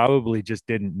just probably just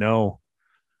didn't know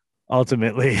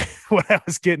ultimately what I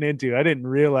was getting into. I didn't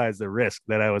realize the risk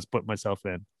that I was putting myself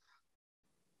in.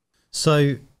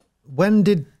 So when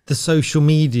did the social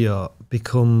media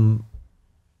become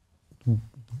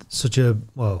such a,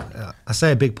 I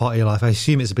say a big part of your life. I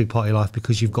assume it's a big part of your life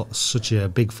because you've got such a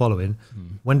big following.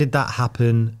 When did that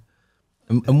happen?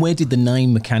 And where did the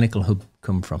name Mechanical Hub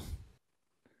come from?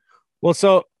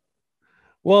 Well,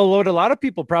 what a lot of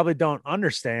people probably don't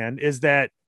understand is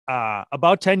that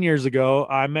about 10 years ago,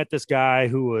 I met this guy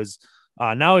who was,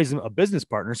 now he's a business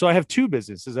partner. So I have 2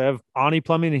 businesses. I have Ani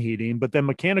Plumbing and Heating, but then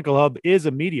Mechanical Hub is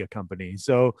a media company.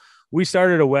 So we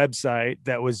started a website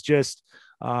that was just,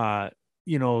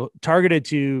 targeted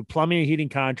to plumbing and heating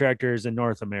contractors in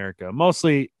North America,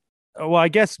 mostly well, I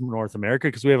guess North America,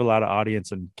 because we have a lot of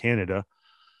audience in Canada.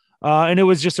 And it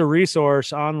was just a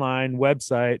resource online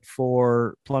website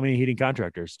for plumbing and heating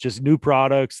contractors, just new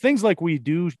products, things like we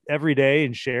do every day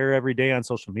and share every day on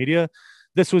social media.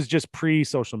 This was just pre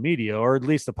social media, or at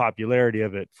least the popularity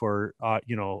of it for,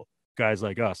 guys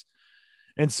like us.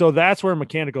 And so that's where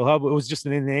Mechanical Hub, it was just the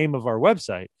name of our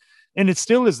website. And it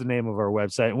still is the name of our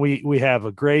website. And we have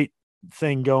a great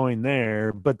thing going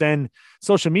there. But then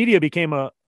social media became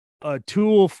a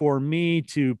tool for me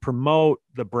to promote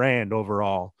the brand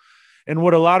overall. And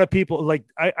what a lot of people like,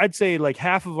 I'd say like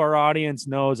half of our audience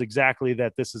knows exactly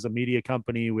that this is a media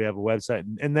company. We have a website.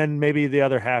 And then maybe the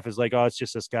other half is like, oh, it's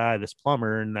just this guy, this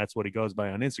plumber. And that's what he goes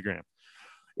by on Instagram.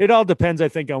 It all depends, I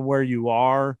think, on where you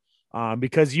are.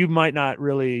 Because you might not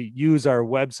really use our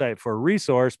website for a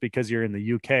resource because you're in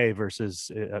the UK versus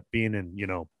being in,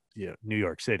 New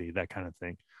York City, that kind of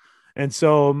thing. And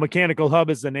so Mechanical Hub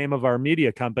is the name of our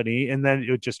media company. And then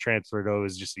it just transferred. It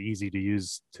was just easy to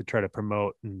use to try to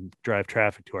promote and drive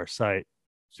traffic to our site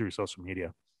through social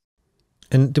media.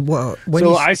 And go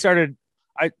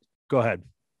ahead.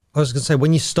 I was going to say,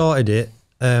 when you started it,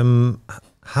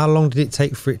 how long did it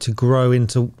take for it to grow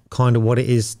into kind of what it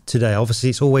is today? Obviously,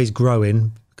 it's always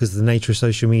growing because of the nature of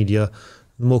social media.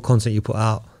 The more content you put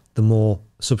out, the more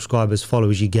subscribers,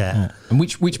 followers you get. Yeah. And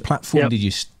which platform did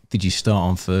you start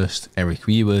on first, Eric?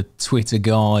 Were you a Twitter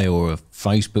guy or a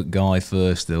Facebook guy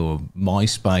first, or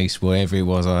MySpace, wherever it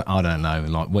was? I don't know.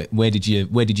 Like, where did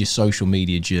your social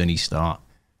media journey start?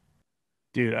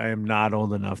 Dude, I am not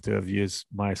old enough to have used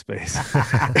MySpace.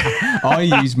 I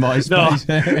use MySpace.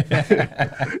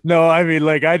 No, I mean,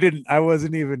 like, I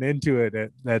wasn't even into it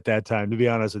at that time, to be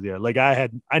honest with you. Like, I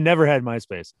never had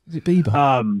MySpace. Is it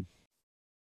Bieber?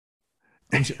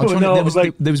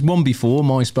 There was one before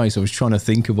MySpace. I was trying to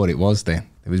think of what it was then.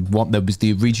 There was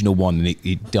the original one, and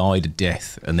it died a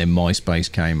death, and then MySpace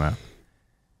came out.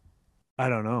 I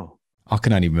don't know. I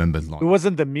can only remember. It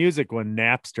wasn't the music one,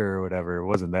 Napster or whatever. It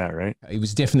wasn't that, right? It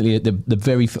was definitely the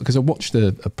very, because I watched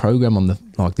a program on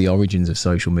the origins of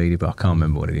social media, but I can't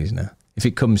remember what it is now. If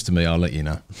it comes to me, I'll let you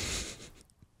know.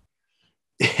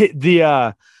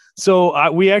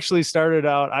 We actually started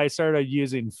out. I started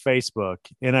using Facebook,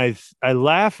 and I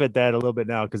laugh at that a little bit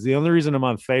now because the only reason I'm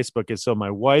on Facebook is so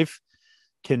my wife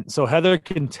Heather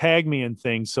can tag me in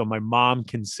things so my mom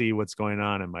can see what's going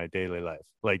on in my daily life.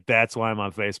 Like, that's why I'm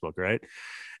on Facebook, right?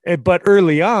 But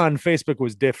early on, Facebook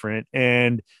was different,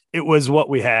 and it was what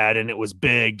we had, and it was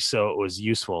big, so it was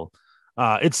useful.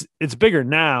 It's bigger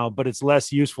now, but it's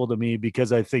less useful to me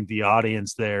because I think the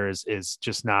audience there is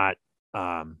just not.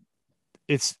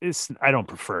 It's I don't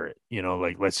prefer it.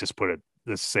 Like, let's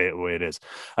say it the way it is.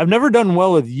 I've never done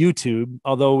well with YouTube,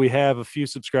 although we have a few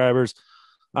subscribers.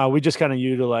 We just kind of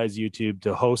utilize YouTube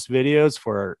to host videos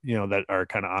for, that are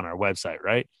kind of on our website.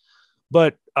 Right.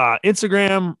 But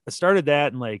Instagram, I started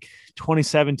that in like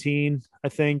 2017, I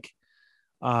think.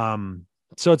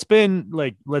 So it's been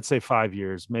like, let's say 5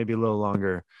 years, maybe a little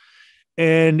longer.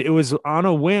 And it was on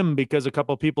a whim because a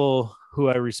couple of people who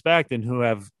I respect and who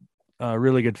have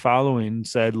really good following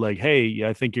said, like, hey,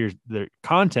 I think the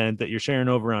content that you're sharing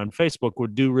over on Facebook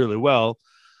would do really well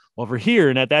over here.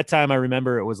 And at that time, I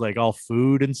remember it was like all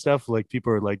food and stuff. Like,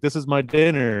 people were like, this is my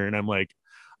dinner. And I'm like,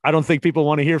 I don't think people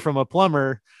want to hear from a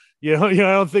plumber. I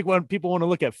don't think people want to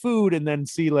look at food and then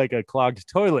see like a clogged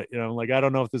toilet. Like, I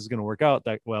don't know if this is going to work out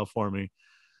that well for me,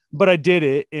 but I did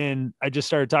it. And I just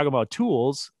started talking about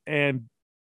tools, and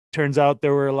turns out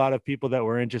there were a lot of people that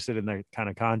were interested in that kind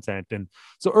of content. And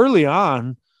so early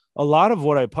on, a lot of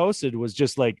what I posted was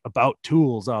just like about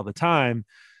tools all the time.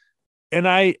 And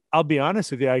I'll be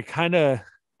honest with you, I kind of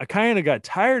got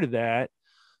tired of that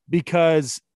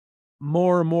because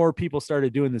more and more people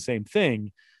started doing the same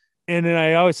thing. And then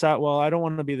I always thought, well, I don't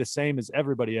want to be the same as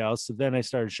everybody else. So then I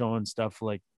started showing stuff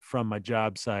like from my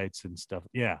job sites and stuff.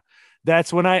 Yeah.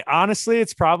 That's when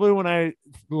it's probably when I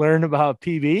learned about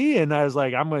PV, and I was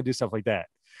like, I'm going to do stuff like that.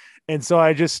 And so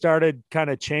I just started kind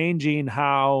of changing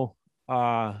how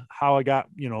I got,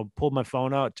 pulled my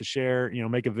phone out to share,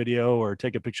 make a video or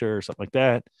take a picture or something like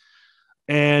that.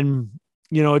 And,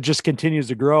 it just continues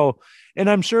to grow, and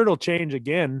I'm sure it'll change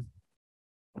again.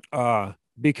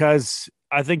 Because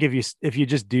I think if you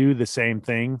just do the same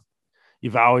thing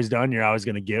you've always done, you're always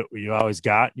going to get what you always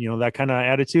got, that kind of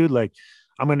attitude. Like,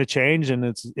 I'm going to change, and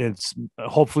it's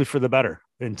hopefully for the better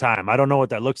in time. I don't know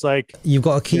what that looks like. You've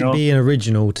got to keep being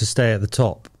original to stay at the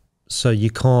top. So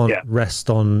you can't rest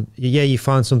on, you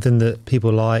find something that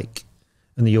people like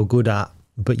and that you're good at,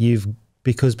 but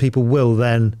because people will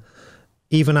then,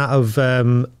 even out of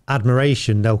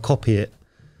admiration, they'll copy it.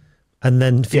 And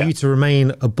then for you to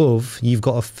remain above, you've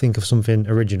got to think of something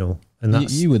original. And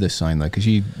that's you were the same though, because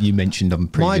you mentioned on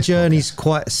previous my journey's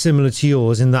quite similar to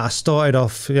yours in that I started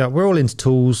off. We're all into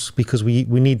tools because we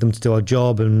need them to do our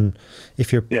job. And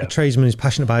if you're a tradesman who's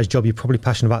passionate about his job, you're probably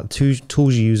passionate about the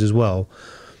tools you use as well.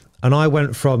 And I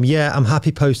went from I'm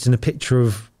happy posting a picture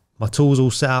of my tools all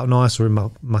set out nice, or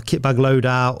in my kit bag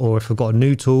loadout, or if I've got a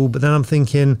new tool. But then I'm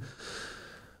thinking,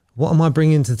 what am I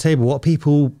bringing to the table? What are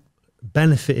people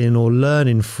benefiting or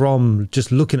learning from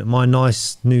just looking at my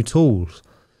nice new tools?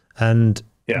 And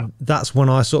that's when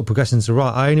I sort of progressed into,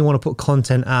 I only want to put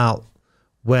content out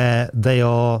where they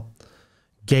are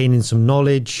gaining some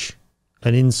knowledge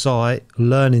and insight,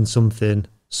 learning something,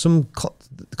 some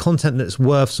content that's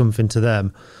worth something to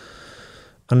them.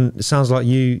 And it sounds like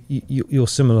you're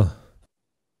similar.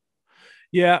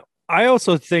 Yeah. I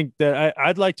also think that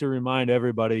I'd like to remind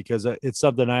everybody, because it's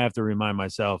something I have to remind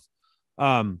myself.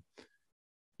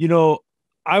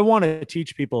 I want to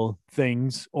teach people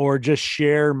things or just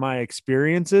share my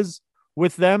experiences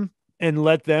with them and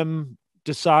let them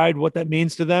decide what that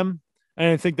means to them. And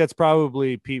I think that's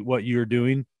probably, Pete, what you're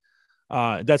doing.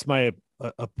 That's my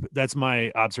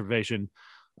observation.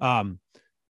 But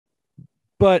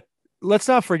let's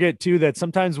not forget too, that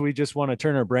sometimes we just want to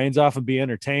turn our brains off and be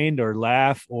entertained or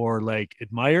laugh or like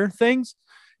admire things.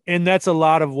 And that's a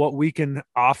lot of what we can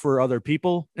offer other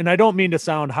people. And I don't mean to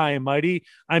sound high and mighty.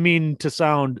 I mean to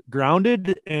sound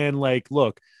grounded and like,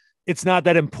 look, it's not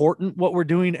that important what we're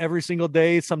doing every single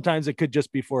day. Sometimes it could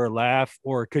just be for a laugh,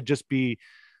 or it could just be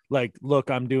like,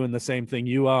 look, I'm doing the same thing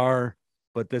you are,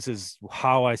 but this is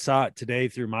how I saw it today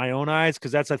through my own eyes.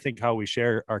 Cause that's, I think, how we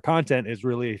share our content is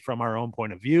really from our own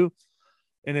point of view.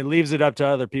 And it leaves it up to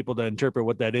other people to interpret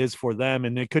what that is for them.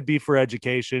 And it could be for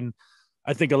education.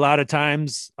 I think a lot of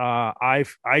times I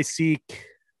seek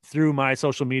through my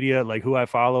social media, like who I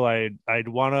follow, I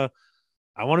want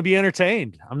to be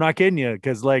entertained. I'm not kidding you.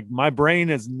 Cause like my brain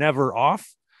is never off,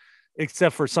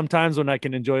 except for sometimes when I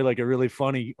can enjoy like a really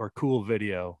funny or cool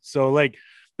video. So like,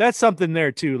 that's something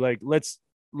there too. Like,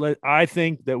 I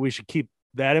think that we should keep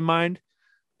that in mind,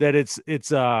 that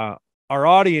it's our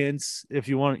audience, if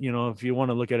you want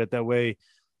to look at it that way,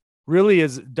 really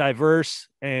is diverse,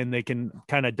 and they can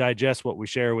kind of digest what we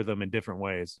share with them in different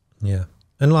ways. Yeah.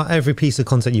 And like every piece of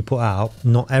content you put out,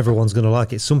 not everyone's going to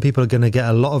like it. Some people are going to get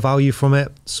a lot of value from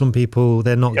it. Some people,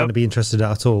 they're not going to be interested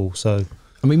at all. So,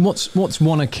 I mean, what's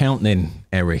one account then,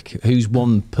 Eric? Who's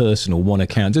one person or one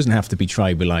account? It doesn't have to be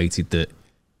trade related, that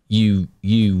you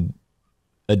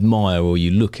admire or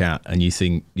you look at and you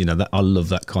think, that I love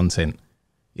that content.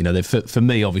 For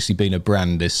me, obviously being a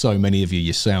brand, there's so many of you,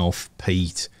 yourself,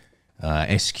 Pete,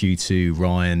 SQ2,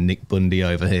 Ryan, Nick Bundy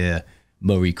over here,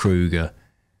 Murray Kruger.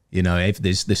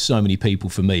 There's so many people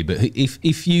for me. But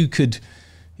if you could,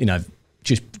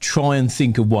 just try and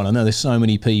think of one. I know there's so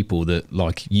many people that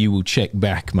like you will check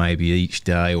back maybe each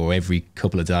day or every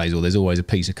couple of days, or there's always a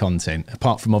piece of content.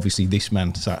 Apart from obviously this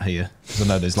man sat here, because I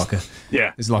know there's like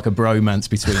a bromance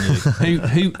between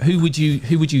you. Who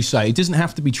would you say? It doesn't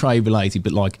have to be trade related,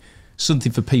 but like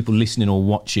something for people listening or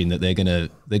watching that they're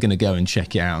gonna go and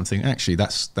check it out and think, actually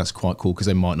that's quite cool, because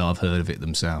they might not have heard of it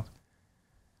themselves.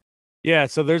 Yeah,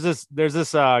 so there's this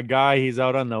guy. He's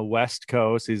out on the West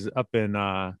Coast. He's up in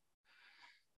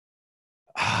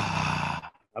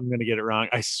I'm gonna get it wrong.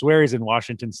 I swear he's in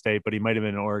Washington State, but he might have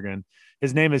been in Oregon.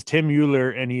 His name is Tim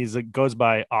Euler, and he's goes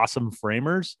by Awesome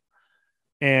Framers.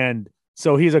 And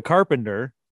so he's a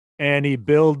carpenter, and he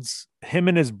builds. Him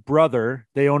and his brother,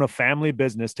 they own a family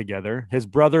business together. His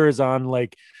brother is on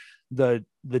like the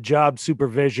job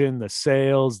supervision, the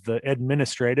sales, the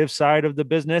administrative side of the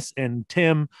business, and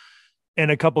Tim and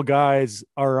a couple guys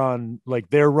are on, like,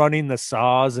 they're running the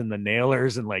saws and the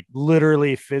nailers and like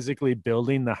literally physically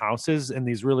building the houses and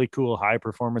these really cool high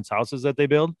performance houses that they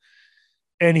build.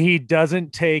 And he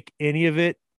doesn't take any of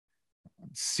it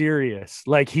serious.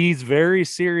 Like, he's very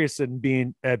serious in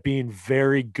being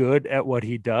very good at what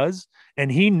he does.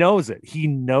 And he knows it. He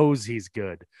knows he's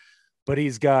good, but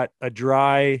he's got a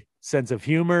dry sense of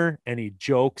humor and he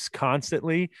jokes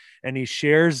constantly and he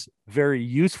shares very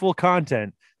useful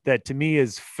content that to me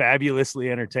is fabulously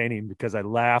entertaining, because I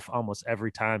laugh almost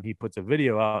every time he puts a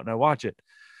video out and I watch it.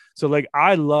 So like,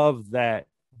 I love that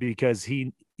because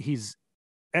he's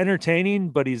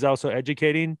entertaining, but he's also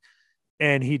educating,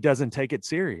 and he doesn't take it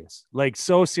serious, like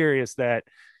so serious that,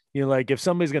 like if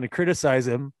somebody's going to criticize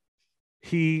him,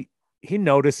 he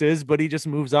notices, but he just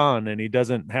moves on and he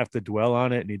doesn't have to dwell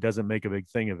on it and he doesn't make a big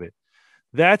thing of it.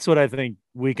 That's what I think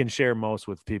we can share most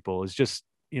with people, is just,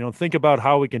 think about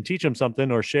how we can teach them something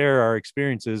or share our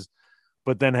experiences,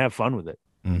 but then have fun with it.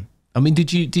 I mean,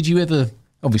 did you ever,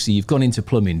 obviously you've gone into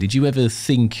plumbing. Did you ever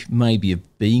think maybe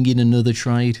of being in another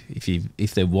trade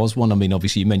if there was one? I mean,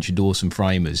 obviously you mentioned Awesome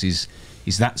Framers. Is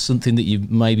that something that you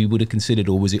maybe would have considered,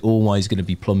 or was it always going to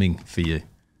be plumbing for you?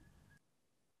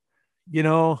 You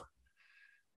know,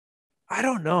 I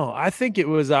don't know. I think it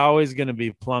was always going to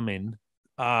be plumbing.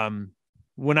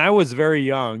 When I was very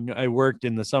young, I worked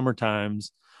in the summer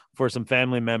times for some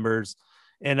family members,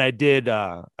 and I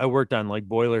worked on like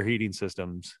boiler heating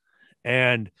systems.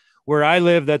 And where I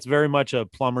live, that's very much a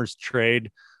plumber's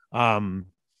trade. So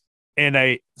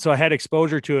I had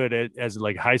exposure to it as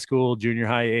like high school, junior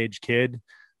high age kid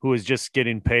who was just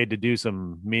getting paid to do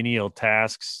some menial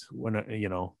tasks when,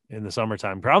 in the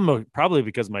summertime. Probably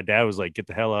because my dad was like, get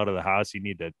the hell out of the house. You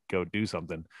need to go do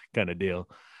something kind of deal.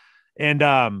 And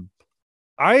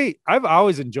I've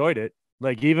always enjoyed it.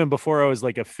 Like even before I was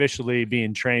like officially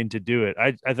being trained to do it,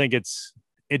 I think it's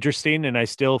interesting, and I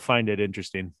still find it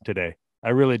interesting today. I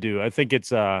really do. I think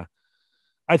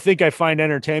I find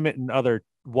entertainment in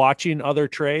watching other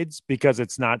trades because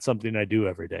it's not something I do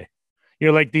every day.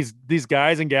 Like these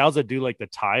guys and gals that do like the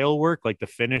tile work, like the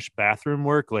finished bathroom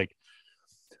work. Like,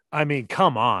 I mean,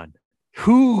 come on,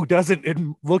 who doesn't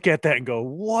look at that and go,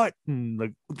 what?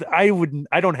 I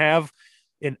don't have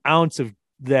an ounce of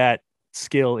that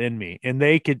skill in me, and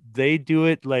they do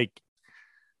it like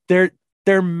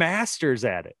they're masters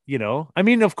at it. I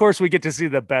mean, of course we get to see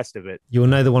the best of it. You'll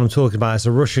know the one I'm talking about. It's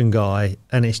a Russian guy,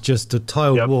 and it's just a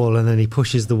tiled wall, and then he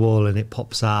pushes the wall and it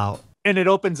pops out and it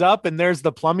opens up and there's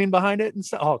the plumbing behind it and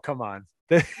so, oh, come on.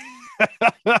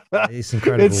 It's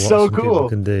incredible. It's so cool.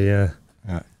 Can do.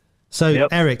 Yeah. So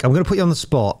Eric, I'm going to put you on the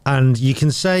spot, and you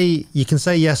can say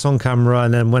yes on camera,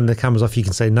 and then when the camera's off you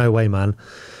can say no way, man.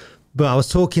 But I was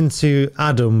talking to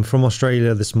Adam from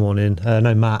Australia this morning.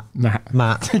 No,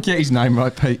 Matt. Get his name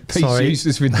right, Pete. Pete's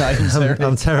useless with names.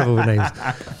 I'm terrible with names.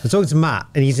 I was talking to Matt,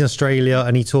 and he's in Australia,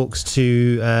 and he talks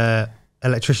to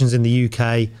electricians in the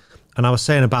UK. And I was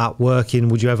saying about working,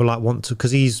 would you ever want to,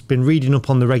 because he's been reading up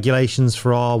on the regulations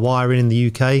for our wiring in the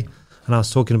UK. And I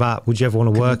was talking about, would you ever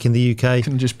want to work in the UK?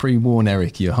 Can just pre-warn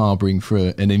Eric, you're harbouring for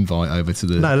an invite over to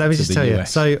the No, let me just tell you.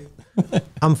 So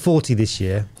I'm 40 this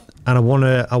year. And I want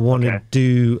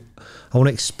to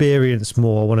experience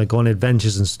more. I want to go on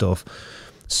adventures and stuff.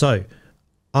 So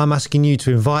I'm asking you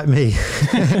to invite me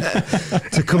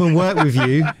to come and work with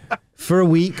you for a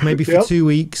week, maybe for 2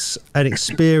 weeks, and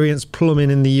experience plumbing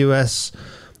in the US.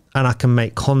 And I can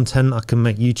make content, I can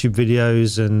make YouTube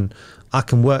videos, and I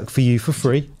can work for you for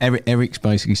free. Eric's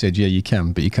basically said, yeah, you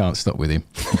can, but you can't stop with him.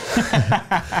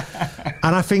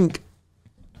 And I think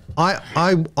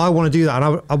I want to do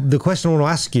that. And the question I want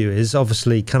to ask you is,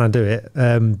 obviously, can I do it?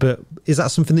 But is that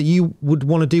something that you would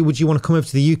want to do? Would you want to come over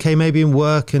to the UK maybe and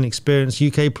work and experience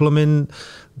UK plumbing?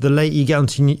 The later you get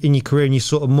into in your career and you're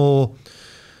sort of more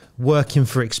working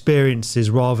for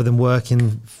experiences rather than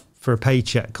working for a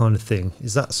paycheck kind of thing.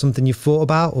 Is that something you've thought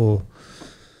about? Or?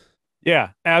 Yeah,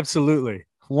 absolutely.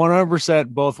 100%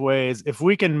 both ways. If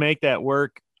we can make that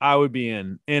work, I would be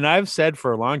in. And I've said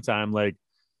for a long time, like,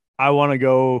 I want to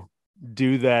go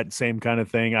do that same kind of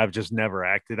thing. I've just never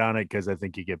acted on it because I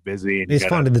think you get busy. And it's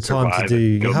finding the time to do.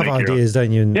 You have ideas,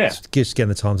 don't you? And just getting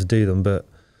the time to do them. But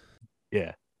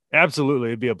yeah, absolutely.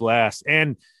 It'd be a blast.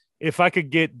 And if I could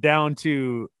get down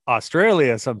to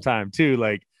Australia sometime too,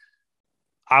 like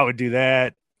I would do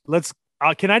that.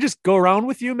 Can I just go around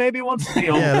with you maybe once for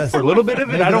a little bit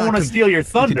of it? I don't want to steal your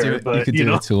thunder, but you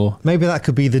know, a tour. Maybe that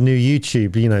could be the new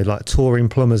YouTube, like touring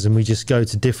plumbers, and we just go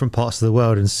to different parts of the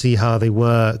world and see how they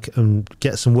work and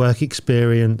get some work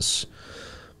experience,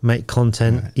 make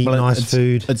content, eat nice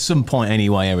food. At some point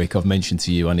anyway, Eric, I've mentioned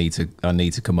to you I need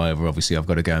to come over. Obviously, I've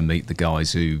got to go and meet the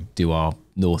guys who do our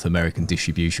North American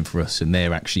distribution for us, and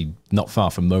they're actually not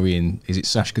far from Murray is it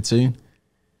Saskatoon?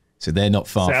 So they're not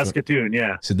far Saskatoon,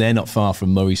 yeah. So they're not far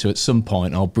from Murray. So at some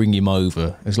point I'll bring him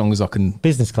over as long as I can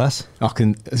business class.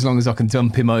 As long as I can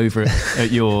dump him over at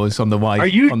yours on the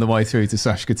way through to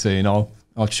Saskatoon. I'll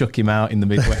chuck him out in the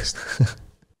Midwest.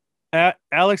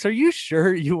 Alex, are you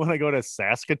sure you want to go to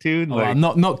Saskatoon?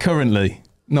 Not currently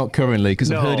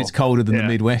because I've heard it's colder than the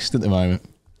Midwest at the moment.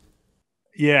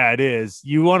 Yeah, it is.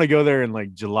 You want to go there in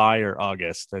like July or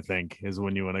August, I think, is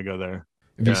when you want to go there.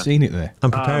 Have you seen it there? I'm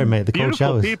preparing, mate. The cold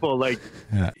showers. People,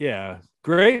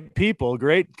 great people,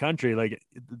 great country. Like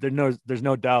there's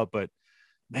no doubt, but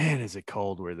man, is it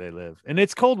cold where they live, and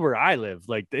it's cold where I live.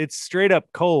 Like it's straight up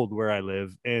cold where I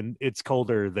live, and it's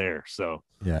colder there. So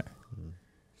yeah.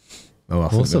 Oh, I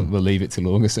think we'll leave it till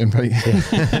August then, right?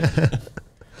 Yeah.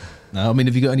 No, I mean,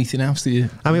 have you got anything else that you?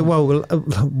 I mean, well,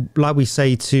 like we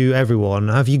say to everyone,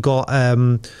 have you got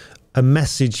a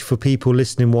message for people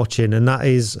listening, watching, and that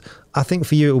is, I think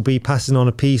for you it will be passing on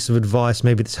a piece of advice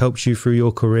maybe that's helped you through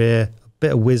your career, a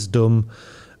bit of wisdom,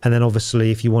 and then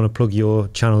obviously if you want to plug your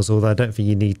channels, although I don't think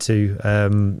you need to, I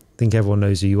think everyone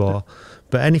knows who you are.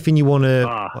 But anything you want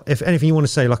to, if anything you want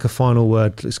to say, like a final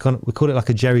word, it's kind of, we call it like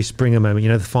a Jerry Springer moment,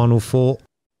 the final thought.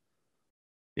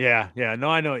 Yeah. No,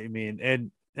 I know what you mean.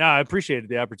 And yeah, I appreciated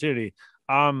the opportunity.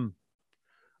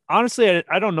 Honestly,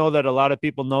 I don't know that a lot of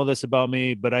people know this about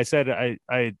me, but I said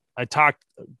I talked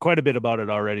quite a bit about it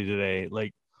already today.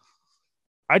 Like,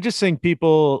 I just think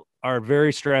people are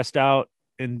very stressed out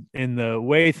in the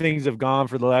way things have gone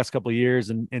for the last couple of years,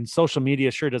 and social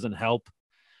media sure doesn't help.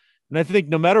 And I think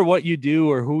no matter what you do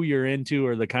or who you're into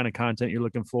or the kind of content you're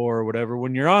looking for or whatever,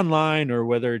 when you're online or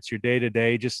whether it's your day to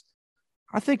day,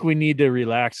 I think we need to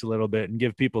relax a little bit and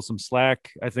give people some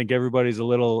slack. I think everybody's a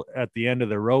little at the end of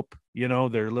the rope,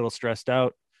 they're a little stressed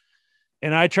out.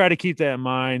 And I try to keep that in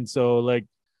mind. So like,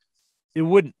 it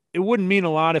wouldn't mean a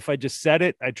lot if I just said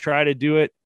it. I try to do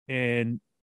it. And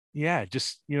yeah,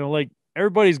 just, like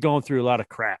everybody's going through a lot of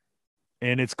crap,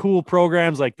 and it's cool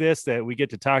programs like this that we get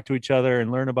to talk to each other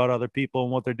and learn about other people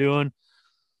and what they're doing.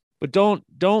 But don't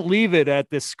leave it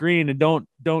at this screen, and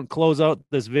don't close out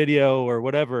this video or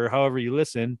whatever, however you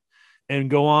listen, and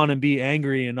go on and be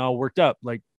angry and all worked up.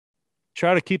 Like,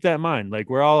 try to keep that in mind. Like,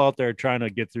 we're all out there trying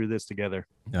to get through this together.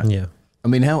 Yeah. I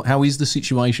mean, how is the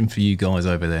situation for you guys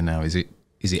over there now? Is it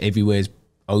everywhere's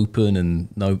open and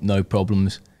no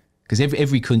problems? Because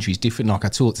every country is different. Like, I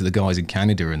talked to the guys in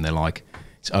Canada, and they're like,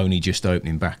 it's only just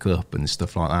opening back up and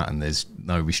stuff like that, and there's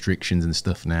no restrictions and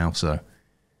stuff now. So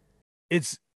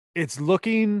it's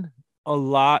looking a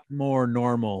lot more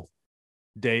normal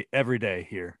every day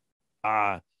here.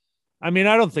 I mean,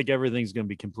 I don't think everything's going to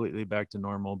be completely back to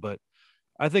normal, but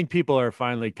I think people are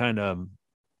finally kind of,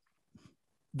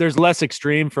 there's less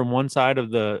extreme from one side of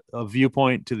the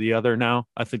viewpoint to the other now.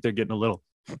 I think they're getting a little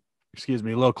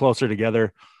closer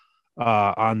together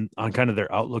on kind of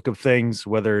their outlook of things,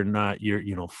 whether or not you're,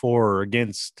 for or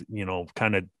against,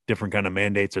 kind of different kind of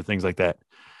mandates or things like that.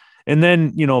 And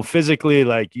then, physically,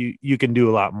 like you can do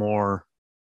a lot more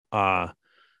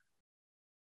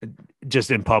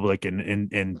just in public and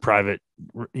in private,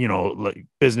 like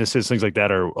businesses, things like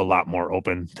that are a lot more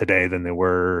open today than they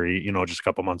were, just a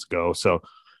couple months ago. So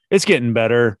it's getting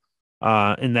better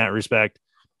in that respect.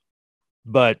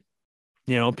 But,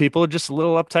 people are just a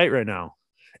little uptight right now.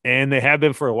 And they have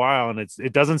been for a while, and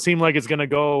it doesn't seem like it's going to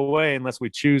go away unless we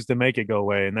choose to make it go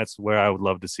away. And that's where I would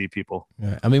love to see people.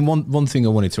 Yeah. I mean, one thing I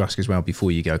wanted to ask as well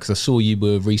before you go, because I saw you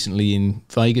were recently in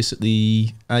Vegas at the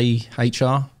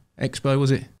AHR Expo, was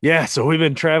it? Yeah. So we've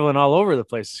been traveling all over the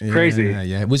place. It's crazy.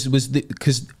 Yeah.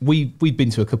 Because we'd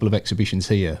been to a couple of exhibitions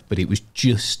here, but it was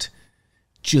just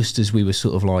as we were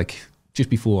sort of like just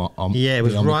before. It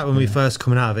was right when we first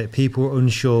coming out of it. People were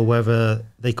unsure whether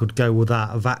they could go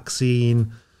without a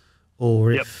vaccine.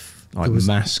 Or if like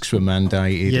masks were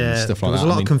mandated and stuff like that. There was a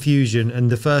lot of confusion,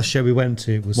 and the first show we went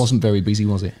to wasn't very busy,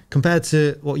 was it? Compared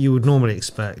to what you would normally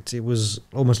expect, it was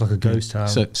almost like a ghost town.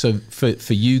 So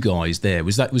for you guys there,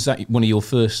 was that one of your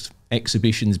first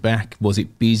exhibitions back? Was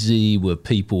it busy? Were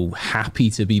people happy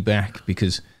to be back?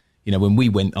 Because when we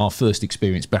went, our first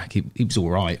experience back, it was all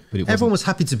right, but everyone was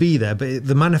happy to be there. But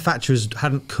the manufacturers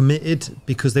hadn't committed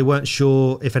because they weren't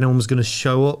sure if anyone was going to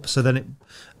show up. So then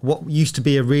what used to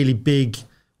be a really big,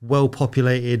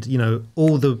 well-populated,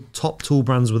 all the top tool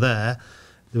brands were there.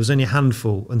 There was only a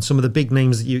handful, and some of the big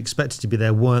names that you expected to be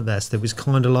there weren't there. So it was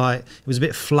kind of like, it was a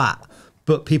bit flat,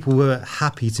 but people were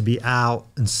happy to be out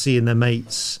and seeing their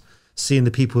mates, seeing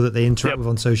the people that they interact with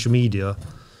on social media.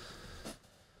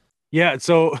 Yeah,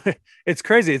 so it's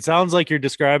crazy. It sounds like you're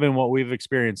describing what we've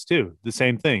experienced too, the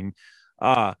same thing.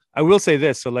 I will say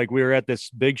this. So like, we were at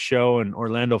this big show in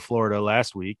Orlando, Florida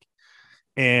last week,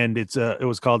 and it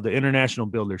was called the International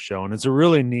Builder Show, and it's a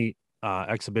really neat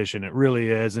exhibition. It really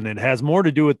is, and it has more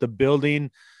to do with the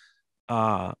building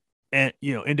and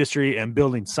industry and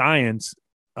building science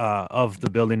of the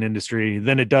building industry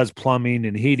than it does plumbing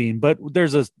and heating. But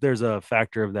there's a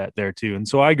factor of that there too. And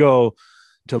so I go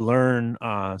to learn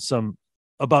some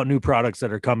about new products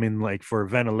that are coming, like for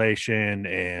ventilation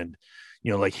and,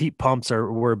 like heat pumps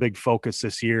were a big focus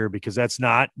this year, because that's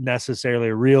not necessarily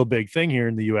a real big thing here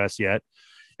in the US yet.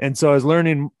 And so I was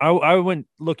learning, I went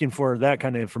looking for that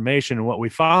kind of information. And what we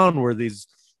found were these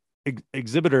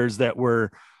exhibitors that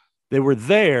were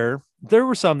there. There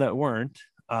were some that weren't,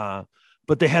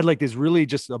 but they had like this really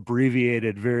just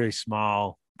abbreviated, very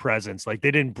small presence. Like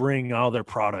they didn't bring all their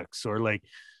products, or like,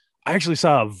 I actually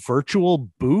saw a virtual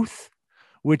booth,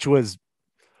 which was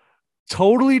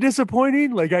totally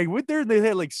disappointing. Like I went there and they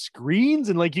had like screens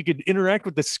and like you could interact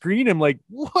with the screen. I'm like,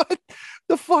 what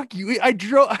the fuck?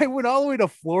 I went all the way to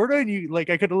Florida and I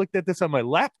could have looked at this on my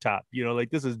laptop, like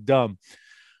this is dumb.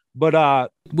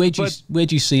 But where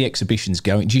do you see exhibitions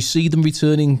going? Do you see them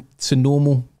returning to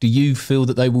normal? Do you feel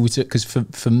that they will return? Because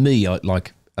for me,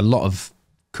 like a lot of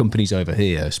companies over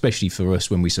here, especially for us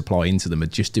when we supply into them, are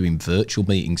just doing virtual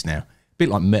meetings now, a bit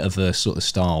like metaverse sort of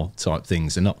style type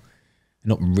things. They're not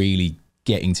really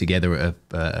getting together at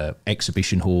a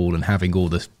exhibition hall and having all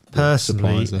the personally,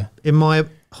 suppliers there. In my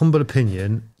humble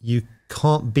opinion, you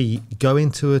can't beat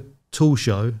going to a tool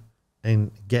show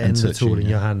and getting the tool in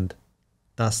your hand.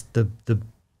 That's the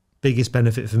biggest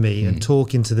benefit for me. And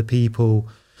talking to the people,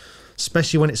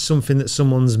 especially when it's something that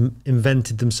someone's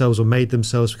invented themselves or made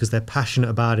themselves because they're passionate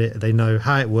about it, they know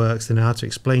how it works, they know how to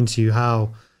explain to you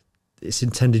how it's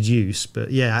intended use.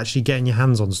 But yeah, actually getting your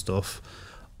hands on stuff,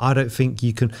 I don't think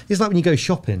you can. It's like when you go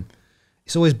shopping.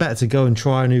 It's always better to go and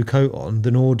try a new coat on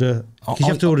than order, because you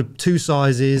have to order two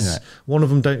sizes. Yeah. One of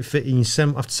them don't fit, and you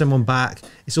have to send one back.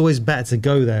 It's always better to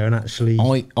go there and actually.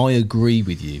 I agree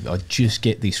with you. I just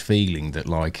get this feeling that,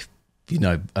 like,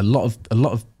 a lot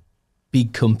of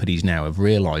big companies now have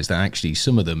realised that actually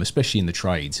some of them, especially in the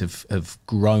trades, have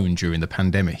grown during the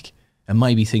pandemic, and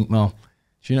maybe think, well,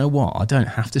 do you know what? I don't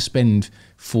have to spend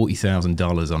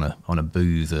 $40,000 on a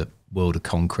booth at World of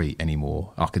Concrete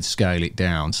anymore. I could scale it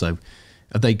down. So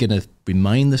are they going to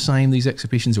remain the same, these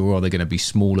exhibitions, or are they going to be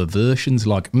smaller versions?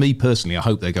 Like me personally, I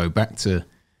hope they go back to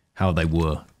how they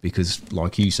were, because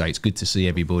like you say, it's good to see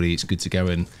everybody. It's good to go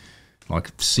and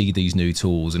like see these new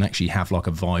tools and actually have like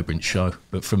a vibrant show.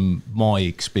 But from my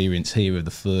experience here of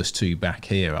the first two back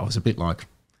here, I was a bit like,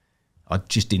 I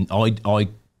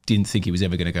didn't think it was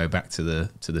ever going to go back to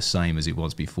the same as it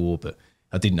was before. But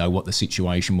I didn't know what the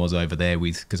situation was over there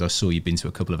with, because I saw you've been to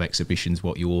a couple of exhibitions,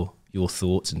 what your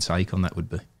thoughts and take on that would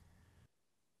be.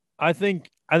 I think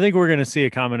we're going to see a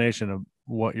combination of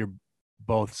what you're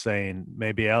both saying.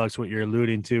 Maybe Alex, what you're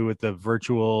alluding to with the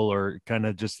virtual, or kind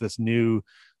of just this new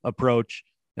approach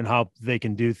and how they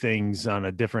can do things on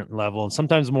a different level and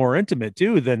sometimes more intimate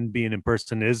too than being in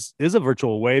person is a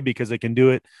virtual way, because they can do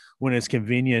it when it's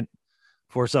convenient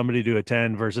for somebody to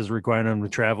attend versus requiring them to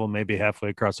travel maybe halfway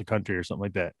across the country or something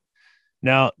like that.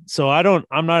 Now, so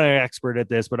I'm not an expert at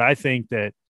this, but I think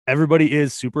that everybody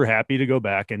is super happy to go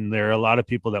back. And there are a lot of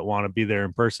people that want to be there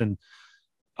in person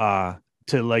to,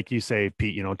 like you say,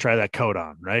 Pete, try that coat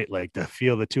on, right? Like to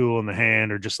feel the tool in the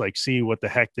hand, or just like see what the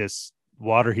heck this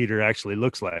water heater actually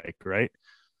looks like. Right.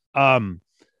 And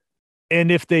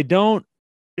if they don't,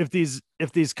 if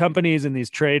these companies and these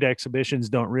trade exhibitions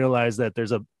don't realize that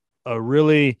there's a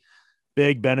really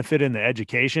big benefit in the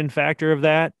education factor of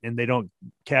that, and they don't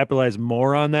capitalize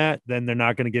more on that, then they're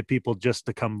not going to get people just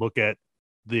to come look at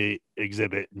the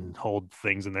exhibit and hold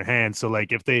things in their hands. So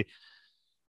like if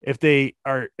they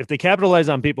capitalize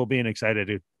on people being excited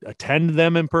to attend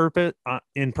them in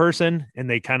person, and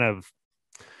they kind of,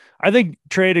 I think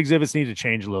trade exhibits need to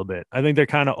change a little bit. I think they're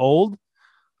kind of old.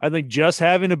 I think just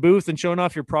having a booth and showing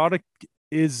off your product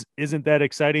isn't that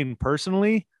exciting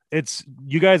personally. It's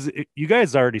you guys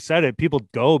already said it. People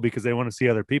go because they want to see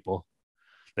other people.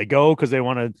 They go because they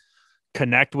want to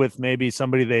connect with maybe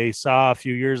somebody they saw a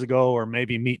few years ago, or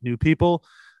maybe meet new people.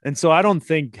 And so I don't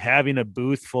think having a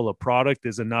booth full of product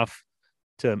is enough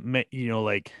to,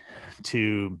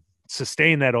 to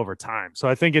sustain that over time. So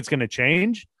I think it's going to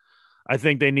change. I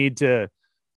think they need to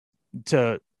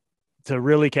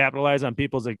really capitalize on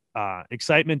people's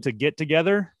excitement to get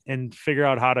together and figure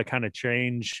out how to kind of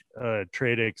change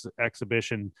trade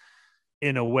exhibition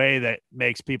in a way that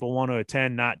makes people want to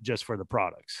attend, not just for the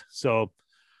products. So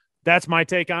that's my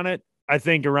take on it. I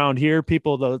think around here,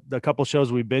 people, the couple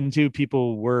shows we've been to,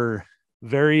 people were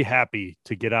very happy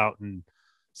to get out and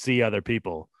see other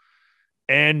people.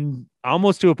 And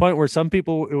almost to a point where some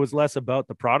people, it was less about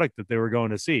the product that they were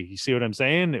going to see. You see what I'm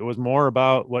saying? It was more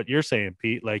about what you're saying,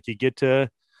 Pete. Like you get to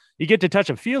touch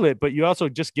and feel it, but you also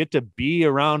just get to be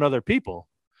around other people.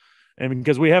 And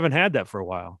because we haven't had that for a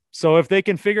while. So if they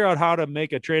can figure out how to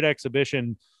make a trade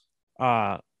exhibition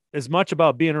as much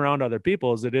about being around other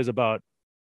people as it is about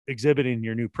exhibiting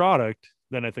your new product,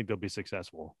 then I think they'll be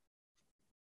successful.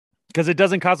 Because it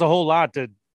doesn't cost a whole lot to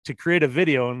create a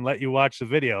video and let you watch the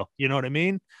video. You know what I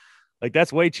mean? Like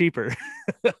that's way cheaper.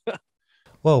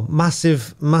 Well,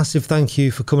 massive thank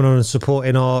you for coming on and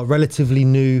supporting our relatively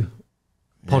new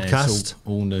podcast. It's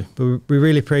all new. But we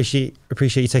really appreciate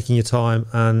you taking your time,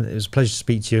 and it was a pleasure to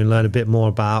speak to you and learn a bit more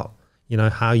about,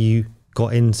 how you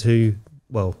got to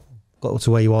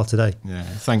where you are today. Yeah.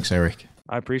 Thanks, Eric.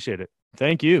 I appreciate it.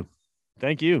 Thank you.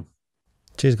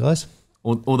 Cheers, guys.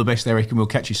 All the best, Eric, and we'll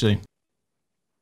catch you soon.